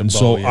bow hunting,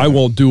 so I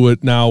won't do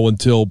it now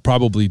until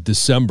probably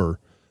December.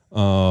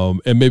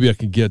 And maybe I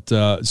can get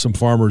some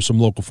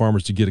local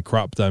farmers to get a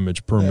crop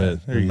damage permit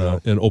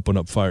and open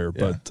up fire.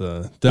 Yeah.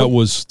 But that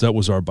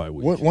was our bye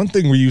week. One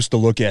thing we used to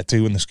look at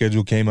too when the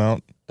schedule came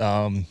out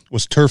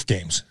was turf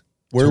games.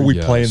 Where are we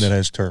playing that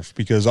has turf?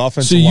 Because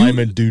offensive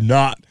linemen do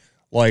not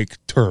like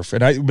turf.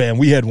 And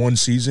we had one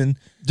season.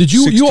 Did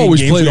you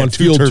always played on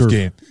field turf?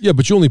 Game. Yeah,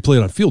 but you only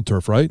played on field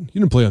turf, right? You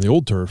didn't play on the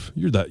old turf.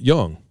 You're that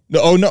young.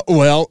 No, no.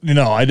 Well,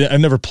 I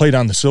never played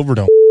on the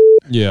Silverdome.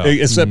 Yeah,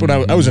 except when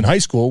I was in high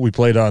school, we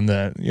played on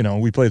the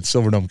we played the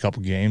Silverdome a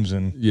couple games,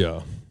 and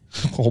a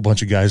whole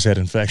bunch of guys had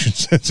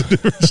infections. That's a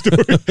different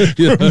story from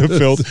the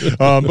field.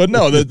 But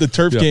no, the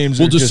turf games.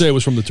 We'll just say it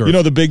was from the turf.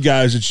 The big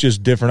guys, it's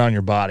just different on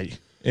your body,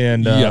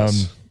 and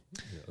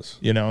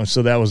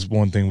so that was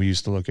one thing we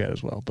used to look at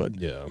as well. But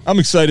I'm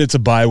excited. It's a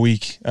bye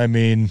week. I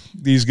mean,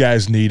 these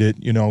guys need it.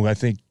 I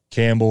think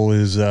Campbell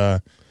is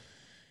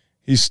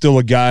he's still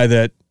a guy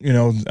that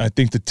I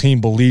think the team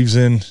believes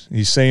in.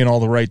 He's saying all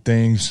the right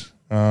things.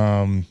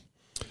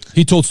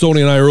 He told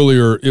Stoney and I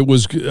earlier,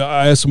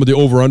 I asked him the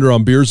over-under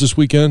on beers this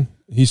weekend.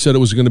 He said it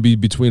was going to be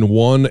between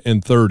 1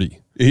 and 30.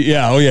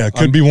 Yeah,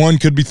 Could be 1,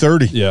 could be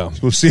 30. Yeah.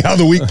 We'll see how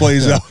the week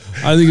plays out.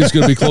 I think it's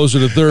going to be closer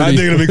to 30. I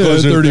think it'll be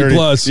closer to 30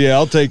 plus. Yeah,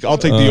 I'll take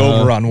the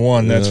over on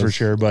 1, that's for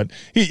sure. But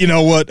you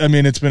know what? I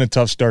mean, it's been a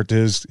tough start to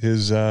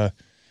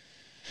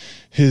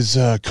his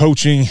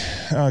coaching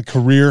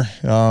career.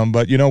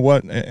 But you know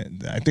what?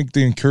 I think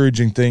the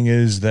encouraging thing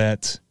is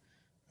that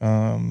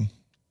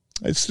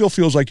it still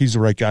feels like he's the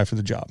right guy for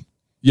the job.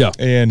 Yeah.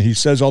 And he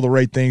says all the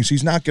right things.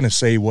 He's not going to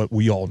say what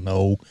we all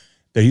know.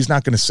 That he's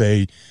not going to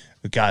say,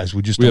 guys,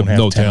 we don't have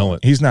no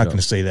talent. He's not going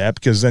to say that,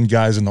 because then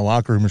guys in the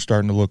locker room are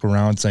starting to look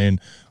around saying,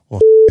 well,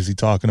 is he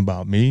talking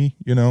about me?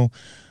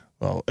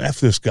 Well, F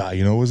this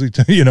guy, was he,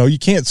 you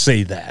can't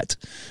say that.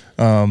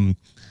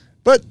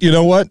 But you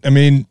know what? I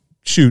mean,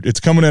 shoot,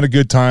 it's coming at a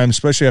good time,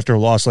 especially after a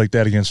loss like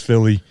that against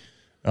Philly,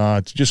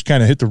 to just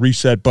kind of hit the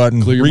reset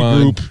button,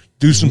 regroup,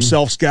 do some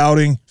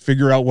self-scouting,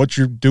 figure out what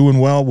you're doing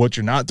well, what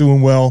you're not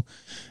doing well,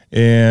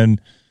 and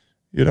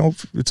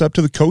it's up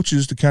to the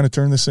coaches to kind of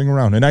turn this thing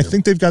around. And I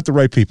think they've got the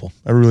right people.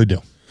 I really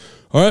do.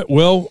 All right,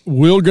 well,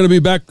 we're going to be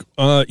back.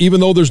 Even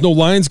though there's no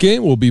Lions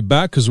game, we'll be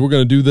back because we're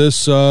going to do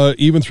this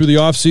even through the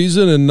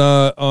offseason. And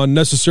on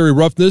Necessary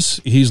Roughness,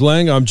 he's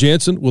Lang, I'm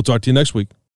Jansen. We'll talk to you next week.